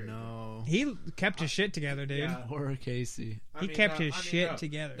was Oh very drunk. no. He kept his shit together, dude. Yeah. Poor Casey. I He mean, kept no, his I mean, shit no.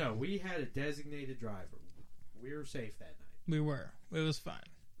 together. No, we had a designated driver. We were safe that night. We were. It was fun.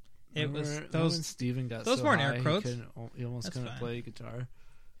 It was Remember when those. Steven got those so weren't high, air quotes. He almost That's couldn't fine. play guitar.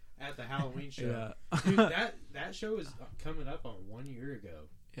 At the Halloween show. Yeah. Dude, that show is coming up on 1 year ago.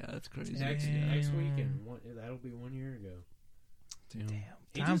 Yeah, that's crazy. Next Damn. weekend, that'll be 1 year ago. Damn. Damn,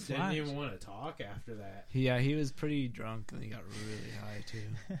 He time just flies. didn't even want to talk after that. Yeah, he was pretty drunk and he got really high too.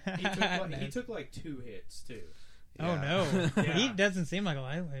 He Nice. took like 2 hits too. Oh Yeah. no, Yeah. he doesn't seem like a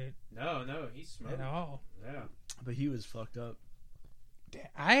lightweight No, he smoked. at all. Yeah. But he was fucked up.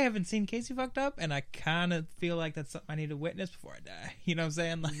 I haven't seen Casey fucked up, and I kind of feel like that's something I need to witness before I die. You know what I'm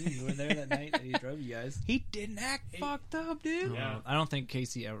saying? Like, You were there that night that he drove you guys. he didn't act fucked up, dude. Yeah. I don't think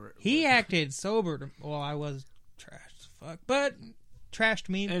Casey ever. He acted sober. Well, I was trashed as fuck, but trashed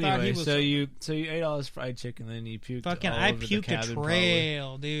me. Thought he Anyway, was so sober. you ate all his fried chicken, then you puked. Fucking, all I over the puked a cabin,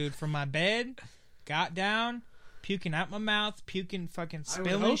 trail, dude, from my bed, got down, puking out my mouth, puking, fucking I would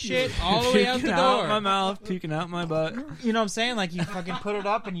spilling hope you shit would. all the way out the Puking door. out my mouth, puking out my butt. You know what I'm saying? Like, you fucking put it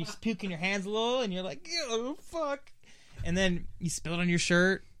up and you puke in your hands a little, and you're like, oh, fuck. And then you spill it on your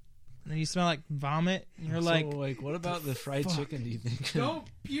shirt, and then you smell like vomit, and you're like, what about the fried fuck? chicken? Do you think? Don't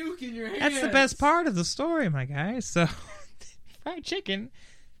puke in your hands. that's the best part of the story, my guy. So, fried chicken,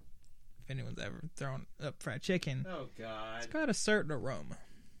 if anyone's ever thrown up fried chicken, Oh God. it's got a certain aroma.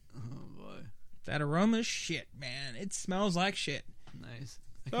 Oh boy, That aroma is shit, man. It smells like shit. nice.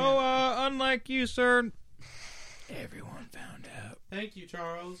 So, unlike you, sir, everyone found out. Thank you,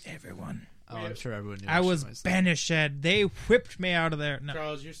 Charles. Everyone. Oh, I'm sure everyone knew. I was myself. banished. They whipped me out of there. No.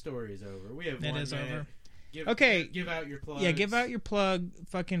 Charles, your story is over. We have It 1 is minute. over. Okay. Okay. Give out your plugs. Yeah, give out your plug.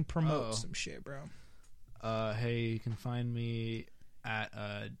 Fucking promote Oh. some shit, bro. Hey, you can find me at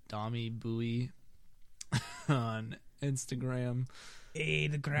Dommy Bowie on Instagram. Hey,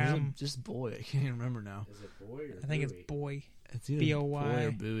 the Or is it gram. just boy. I can't even remember now. Is it boy or I think it's Bowie? boy. It's either B-O-Y. boy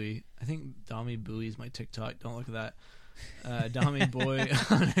or Bowie. I think Dommy Bowie is my TikTok. Don't look at that. Dommy Boy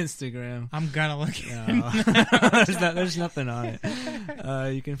on Instagram. I'm gonna look No. at there's nothing on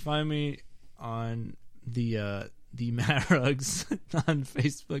it. You can find me on the Matt Rugs on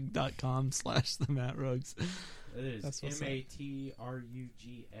Facebook.com/the Matt Rugs. It That's is what's up. MATRUGS.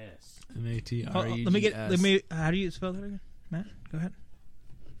 MATRUGS. Let me. How do you spell that again, Matt? Go ahead.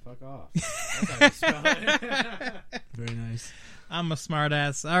 Fuck off. That's how you spell it. Very nice. I'm a smart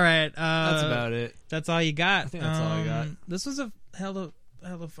ass. All right. That's about it. That's all you got. I think that's all I got. This was a hell of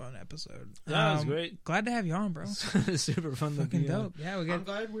fun episode. Yeah, it was great. Glad to have you on, bro. Super fun to Fucking be on. dope. Yeah, we I'm got.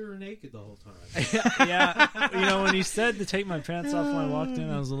 glad we were naked the whole time. Yeah, you know, when you said to take my pants off when I walked in,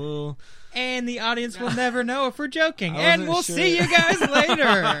 I was a little. And the audience will never know if we're joking. I And wasn't we'll sure. see you guys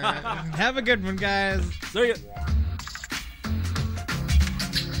later. Have a good one, guys. There you go.